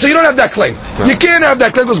 So finish. So you don't have that claim. Yeah. You can't have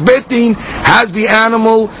that claim because Betin has the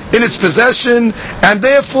animal in its possession, and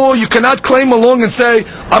therefore you cannot claim along and say,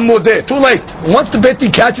 I'm modeh. Too late. Once the Betin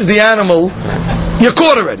catches the animal, you're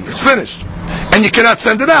caught already. It's finished. And you cannot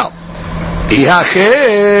send it out.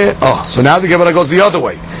 Oh, so now the Gemara goes the other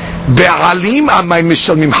way. Be'alim amay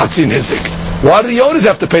mishalmim Hatzi Nezek. Why do the owners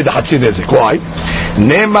have to pay the Hatzi Nezek? Why?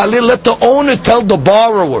 Let the owner tell the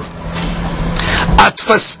borrower.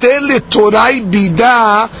 Atfaste letorai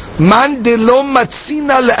bida man de lo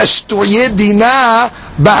matzina le'ashtoye dina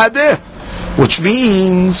bahadeh. Which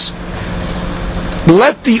means,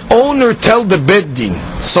 let the owner tell the beddin,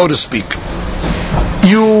 so to speak.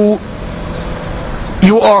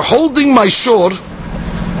 You are holding my shor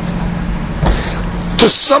to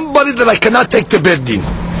somebody that I cannot take to beddin.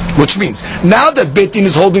 Which means, now that Betin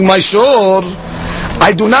is holding my shor,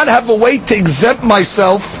 I do not have a way to exempt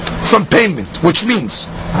myself from payment. Which means,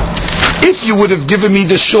 if you would have given me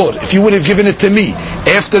the shor, if you would have given it to me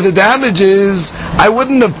after the damages, I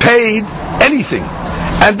wouldn't have paid anything.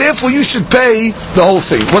 And therefore you should pay the whole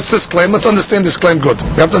thing. What's this claim? Let's understand this claim good.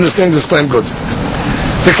 We have to understand this claim good.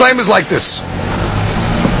 The claim is like this.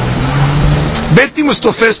 Betin was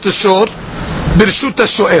tofes the shor, birshut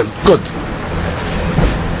ha-shoel. Good.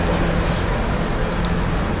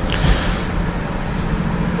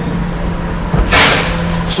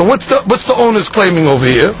 So what's the owner's claiming over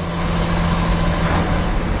here?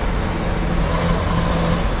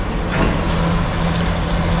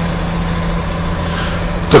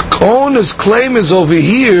 owner's claim is over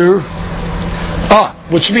here,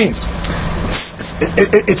 which means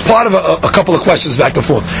it's part of a couple of questions back and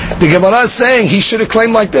forth. The Gemara is saying he should have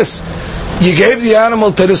claimed like this: you gave the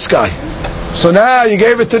animal to this guy, so now you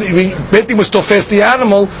gave it to Beti must face the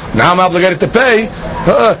animal. Now I'm obligated to pay.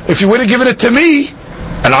 If you would have given it to me,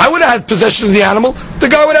 and I would have had possession of the animal, the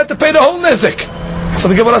guy would have to pay the whole nezik. So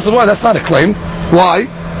the Gemara says, why? That's not a claim. Why?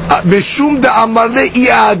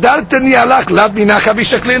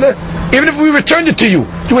 Even if we returned it to you,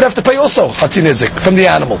 you would have to pay also Hatzi Nezik from the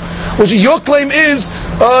animal. Which your claim is,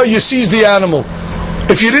 you seized the animal.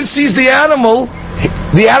 If you didn't seize the animal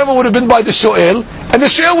would have been by the shoel, and the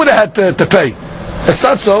shoel would have had to pay. It's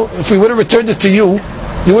not so. If we would have returned it to you,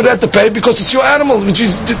 you would have to pay because it's your animal. Which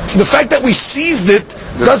is, the fact that we seized it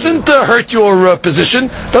doesn't hurt your position,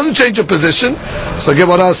 doesn't change your position. So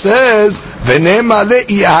Gemara says, he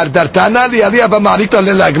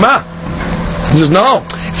says, no.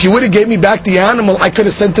 If you would have gave me back the animal, I could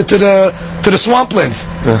have sent it to the swamplands,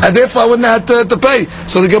 and therefore I wouldn't have had to pay.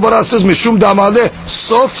 So the Gemara says, "Mishum damale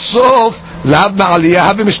sof sof lav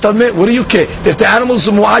ma'aliyah havi mishtadme." What do you care? If the animal's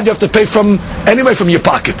a mu'ad, you have to pay from your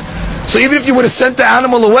pocket. So even if you would have sent the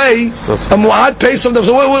animal away, a mu'ad pays sometimes.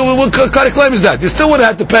 So what kind of claim is that? You still would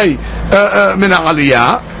have had to pay min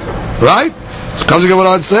aliyah, right? So comes the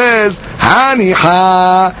Gemara and says,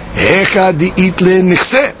 "Haniha hecha di'itle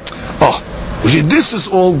nichse." This is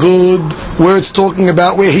all good where it's talking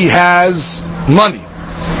about where he has money.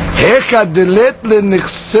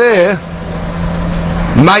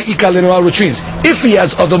 Which means if he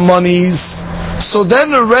has other monies, so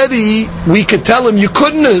then already we could tell him you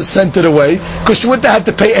couldn't have sent it away because you would have had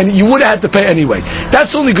to pay, and you would have had to pay anyway.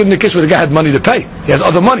 That's only good in the case where the guy had money to pay. He has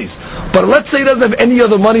other monies. But let's say he doesn't have any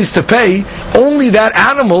other monies to pay, only that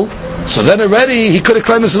animal. So then already he could have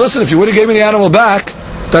claimed this. Listen, if you would have given me the animal back,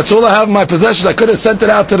 that's all I have in my possessions. I could have sent it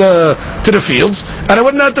out to the fields, and I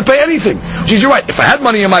wouldn't have to pay anything. You're right. If I had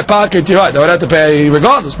money in my pocket, you're right. I would have to pay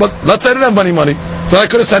regardless. But let's say I didn't have money, so I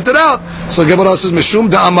could have sent it out. So Gemara says, "Mishum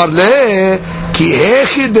da'amar le ki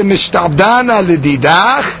echid mishtabdana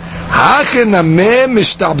ledidach hachename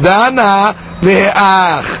mishtabdana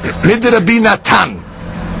leach mid Rabbi Natan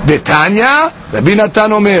detanya Rabbi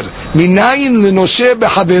Natan omer minayin lenoshe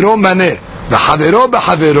bechavero maneh וחברו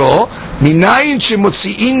בחברו מניין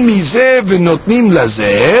שמוציאים מזה ונותנים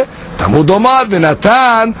לזה תמוד אומר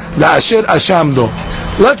ונתן לאשר אשם לו.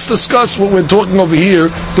 Let's discuss what we're talking over here,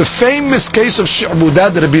 the famous case of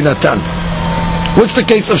Shi'budad Rabbi Natan. What's the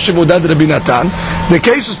case of Shi'budad Rabbi Natan? The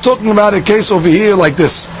case is talking about a case over here like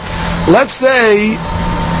this. Let's say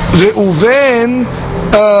Reuven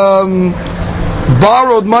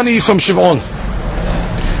borrowed money from Shimon.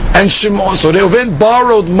 And Shimon, so Reuven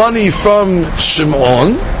borrowed money from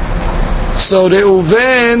Shimon. So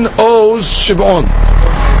Reuven owes Shimon,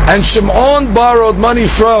 and Shimon borrowed money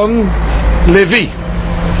from Levi.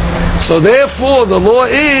 So therefore, the law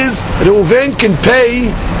is Reuven can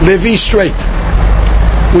pay Levi straight,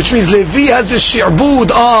 which means Levi has a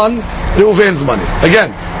shi'bud on Reuven's money.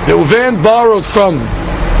 Again, Reuven borrowed from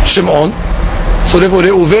Shimon, so therefore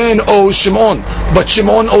Reuven owes Shimon, but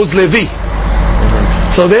Shimon owes Levi.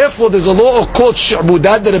 So therefore, there's a law called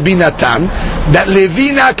Shi'budad Rabbi Natan that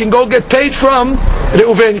Levi now can go get paid from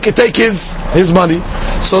Reuven. He can take his money.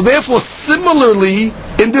 So therefore, similarly,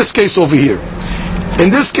 in this case over here,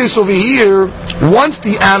 once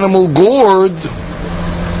the animal gored,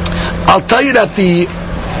 I'll tell you that the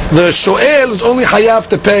shoel is only hayav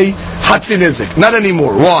to pay Hatzi Nezik, not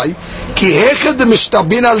anymore. Why?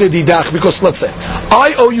 Because let's say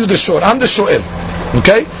I owe you the shoel. I'm the shoel.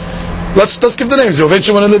 Okay. Let's give the names. Reuven,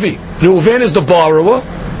 Shimon, and Levi. Reuven is the borrower.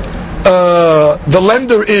 The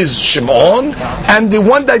lender is Shimon, and the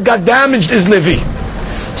one that got damaged is Levi.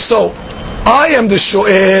 So I am the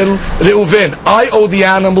shoel, Reuven. I owe the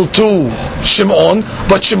animal to Shimon,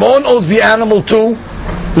 but Shimon owes the animal to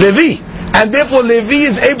Levi, and therefore Levi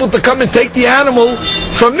is able to come and take the animal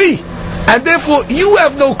from me, and therefore you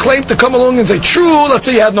have no claim to come along and say, "True, let's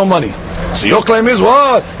say you had no money." So your claim is,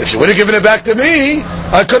 what? If you would have given it back to me,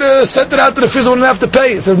 I could have sent it out to the fields, I wouldn't have to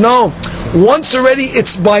pay. It says, no. Once already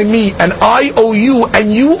it's by me, and I owe you,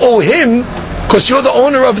 and you owe him, because you're the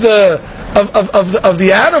owner of the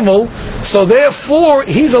animal, so therefore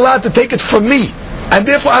he's allowed to take it from me, and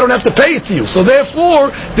therefore I don't have to pay it to you. So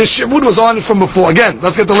therefore, the shibud was on it from before. Again,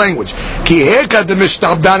 let's get the language.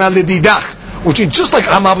 Which is just like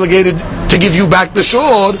I'm obligated to give you back the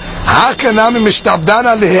shor,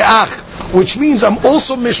 which means I'm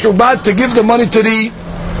also mishrubad to give the money to the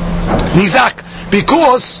nizak,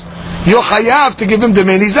 because you're chayav to give him the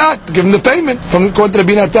menizak, to give him the payment from according to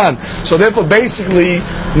Rabbi Natan. So therefore, basically,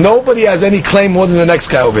 nobody has any claim more than the next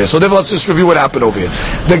guy over here. So therefore, let's just review what happened over here.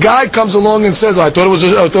 The guy comes along and says, I thought it was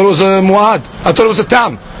a muad. I thought it was a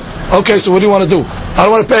tam. Okay, so what do you want to do? I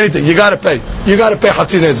don't want to pay anything. You got to pay. You got to pay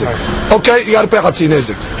Hatzi Nezik. Okay, you got to pay Hatzi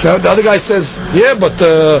Nezik. Now the other guy says, yeah, but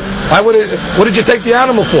what did you take the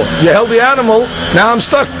animal for? You held the animal. Now I'm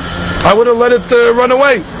stuck. I would have let it run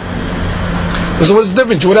away. So what's the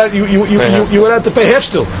difference? You would have to pay half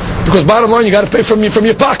still, because bottom line, you got to pay from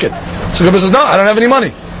your pocket. So Gabba says, no, I don't have any money.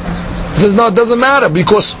 He says, no, it doesn't matter,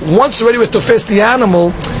 because once you're ready with to face the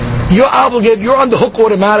animal, you're obligated. You're on the hook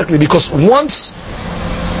automatically, because once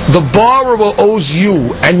the borrower owes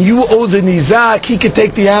you, and you owe the nizak, he can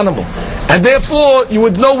take the animal, and therefore you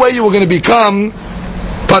would no way you were going to become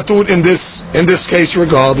patur in this case.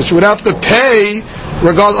 Regardless, you would have to pay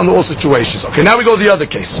regardless under all situations. Okay, now we go to the other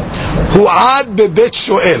case. Hu'ad bebet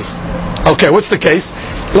shoel. Okay, what's the case?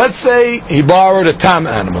 Let's say he borrowed a tam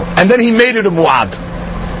animal, and then he made it a mu'ad.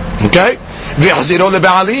 Okay, v'yachziro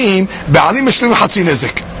leba'alim, ba'alim mishlim hatzi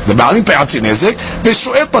nezik. The ba'alim pay hatzi nezik.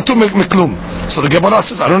 V'shoel patur miklum. So the Gemara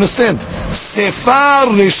says, I don't understand. Sefa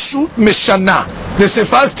reshut mishana. The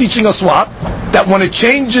Sefa is teaching us what? That when it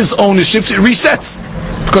changes ownership, it resets.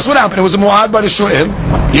 Because what happened? It was a mu'ad by the shoel.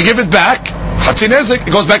 You give it back, hatzi nezik,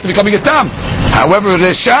 it goes back to becoming a tam. However,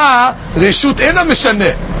 resha reshut ena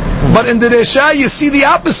mishaneh. But in the resha, you see the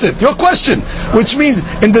opposite. Your question, which means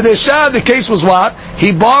in the resha, the case was what?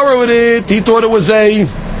 He borrowed it. He thought it was a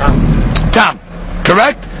tam.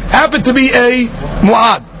 Correct? Happened to be a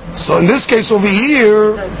mu'ad. So in this case over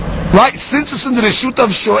here, right, since it's in the reshut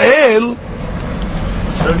of shoel,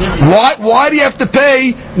 why do you have to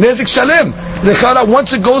pay nezik shalem?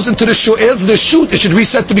 Once it goes into the shoel's reshut, it should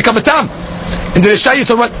reset to become a tam. In the resha, you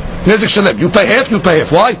talk about nezik shalem. You pay half.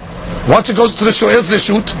 Why? Once it goes to the shoel's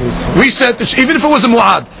reshut, reset, even if it was a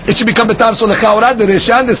mu'ad, it should become a tam. So the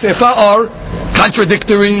resha and the sefa are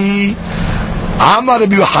contradictory. Amar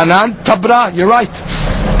Rabbi Yohanan tabra. You're right.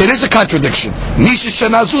 It is a contradiction. Nish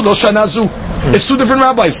shanazu lo shanazu. It's two different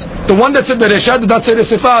rabbis. The one that said the resha did not say the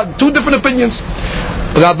sefa. Two different opinions.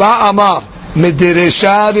 Rabba Amar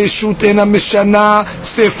Mederesha reshut ena mishana,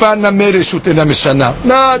 sefa name reshut ena mishana.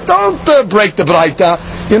 No, don't break the braita.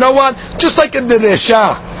 You know what? Just like in the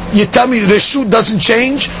resha, you tell me reshut doesn't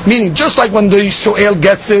change, meaning just like when the shoel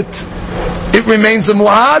gets it, it remains a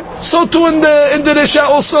mu'ad. So too in the resha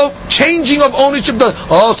also, changing of ownership does.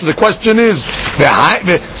 Oh, so the question is,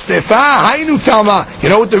 sefa hainu tama. You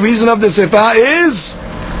know what the reason of the sefa is?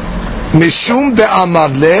 Mishum de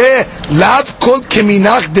amarle lav kol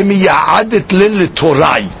keminach de miya'adet lil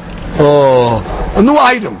torai. Oh, a new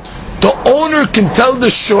item. The owner can tell the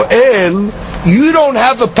shoel, you don't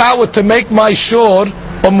have the power to make my shor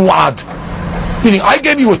a mu'ad. Meaning, I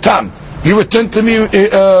gave you a tam. You return to me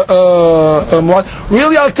mu'ad.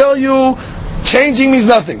 Really, I'll tell you, changing means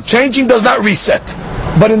nothing. Changing does not reset.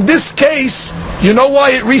 But in this case, you know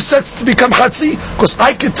why it resets to become Hatzi? Because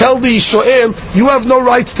I could tell the Shoel, you have no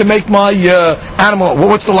rights to make my animal. Well,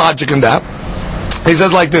 what's the logic in that? He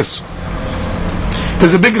says like this.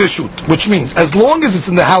 There's a big reshut, which means as long as it's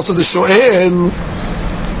in the house of the Shoel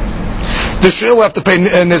will have to pay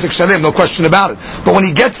Nezik Shalem, no question about it. But when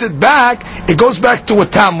he gets it back, it goes back to a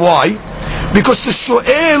tam. Why? Because the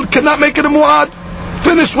Shoel cannot make it a mu'ad.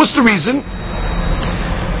 Finish. What's the reason?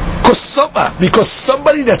 Because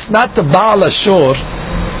somebody that's not the Baal Ashur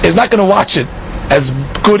is not going to watch it as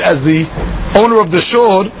good as the owner of the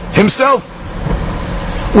shore himself.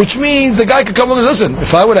 Which means the guy could come along and listen,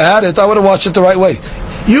 if I would have had it, I would have watched it the right way.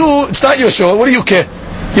 It's not your shore, what do you care?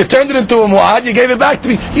 You turned it into a mu'ad, you gave it back to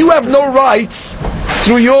me. You have no rights,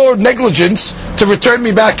 through your negligence, to return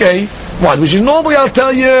me back a mu'ad. Which is normally, I'll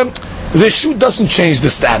tell you, the shoe doesn't change the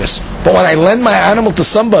status. But when I lend my animal to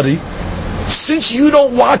somebody, since you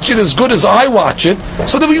don't watch it as good as I watch it,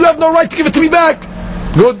 so then you have no right to give it to me back.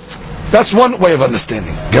 Good. That's one way of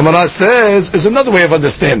understanding. Gemara says is another way of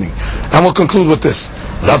understanding. And we'll conclude with this.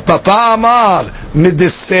 Rav Papa Amar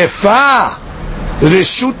Midesefa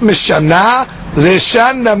Reshut Mishana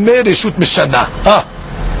Reshan Name Reshut Mishana.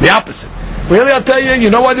 The opposite. Really, I'll tell you, you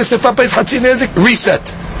know why the Sefa pays Hatzi Nezik?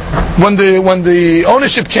 Reset. When the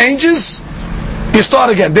ownership changes, you start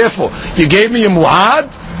again. Therefore, you gave me a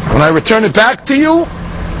mu'ad. When I return it back to you,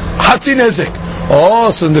 Hatzi Nezik. Oh,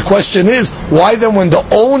 so the question is, why then when the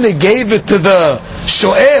owner gave it to the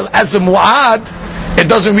shoel as a mu'ad, it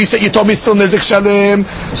doesn't reset? You told me it's still Nezik Shalem.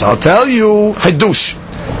 So I'll tell you, Hadush.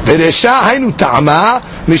 Veresha haynu ta'ama,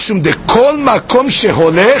 mishum de kol makom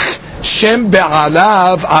sheholech, shem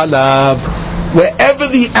be'alav alav. Wherever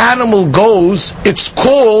the animal goes, it's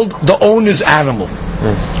called the owner's animal.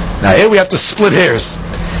 Now here we have to split hairs.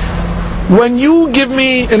 When you give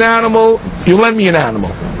me an animal, you lend me an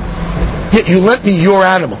animal. Yeah, you lent me your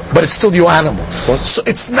animal, but it's still your animal. So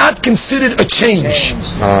it's not considered a change.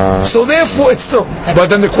 So therefore it's still... But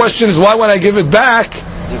then the question is, why when I give it back,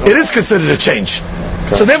 it is considered a change.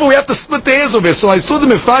 So therefore we have to split the hairs over here. So I saw the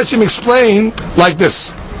Mefashim explain like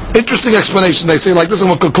this. Interesting explanation. They say like this, and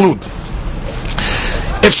we'll conclude.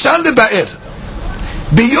 If Shal de Ba'ir,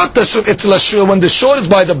 when the short is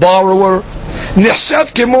by the borrower, it's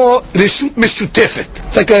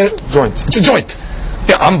like a joint. It's a joint.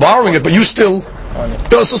 Yeah, I'm borrowing it, but you still.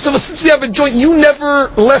 So since we have a joint, you never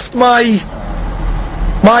left my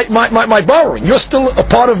borrowing. You're still a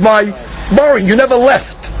part of my borrowing. You never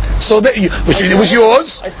left. So that it was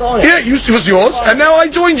yours. Yeah, it was yours, and now I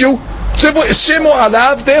joined you.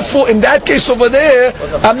 Therefore, in that case over there,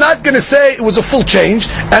 I'm not going to say it was a full change,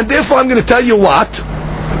 and therefore I'm going to tell you what.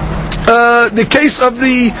 The case of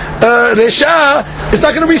the Resha is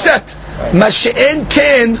not going to reset. Mashe'en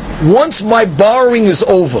ken, once my borrowing is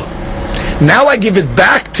over, now I give it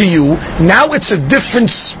back to you, now it's a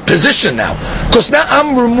different position now. Because now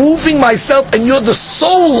I'm removing myself and you're the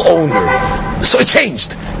sole owner. So it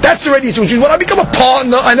changed. That's already a change. When I become a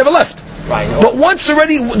partner, I never left. But once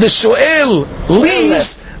already the shoel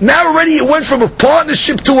leaves, now already it went from a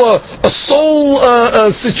partnership to a sole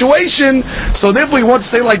situation. So therefore he wants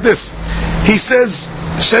to say like this. He says,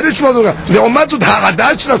 לעומת זאת, העדה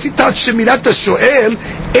שנעשית תחת שמירת השואל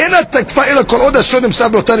אינה תקפה אלא כל עוד השואל נמצא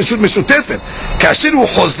באותה רשות משותפת. כאשר הוא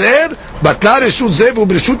חוזר, בטלה רשות זה והוא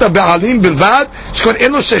ברשות הבעלים בלבד, שכבר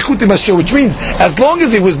אין לו שייכות עם השואל. Which means, as long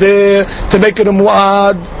as he was there to make it a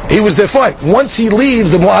mu'ad, he was there fine. Once he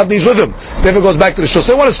leaves, the mu'ad leaves with him. Therefore goes back to the shul.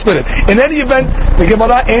 So they want to split it. In any event, the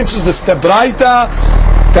Gemara answers the Stebraita,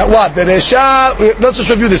 that what? The Resha, let's just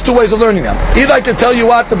review this. Two ways of learning now. Either I can tell you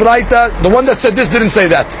what, the Braita, the one that said this didn't say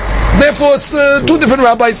that. Therefore it's two different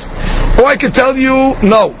rabbis. Or I can tell you,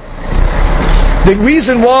 no. The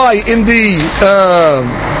reason why in the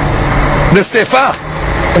Sefa,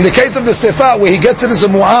 in the case of the Sefa, where he gets it as a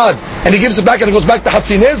mu'ad, and he gives it back and it goes back to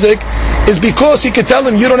Hatzinezik, is because he could tell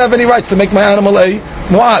him, you don't have any rights to make my animal a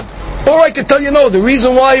mu'ad. Or I can tell you, no, the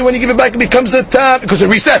reason why when you give it back it becomes a tam, because it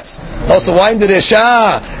resets. Also, why in the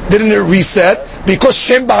Resha didn't it reset? Because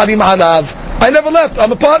Shem Ba'alim Alav. I never left.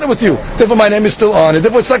 I'm a partner with you. Therefore my name is still on it.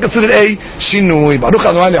 Therefore it's not considered a Shinui. Baruch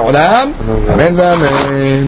Adonai Le'olam. Amen.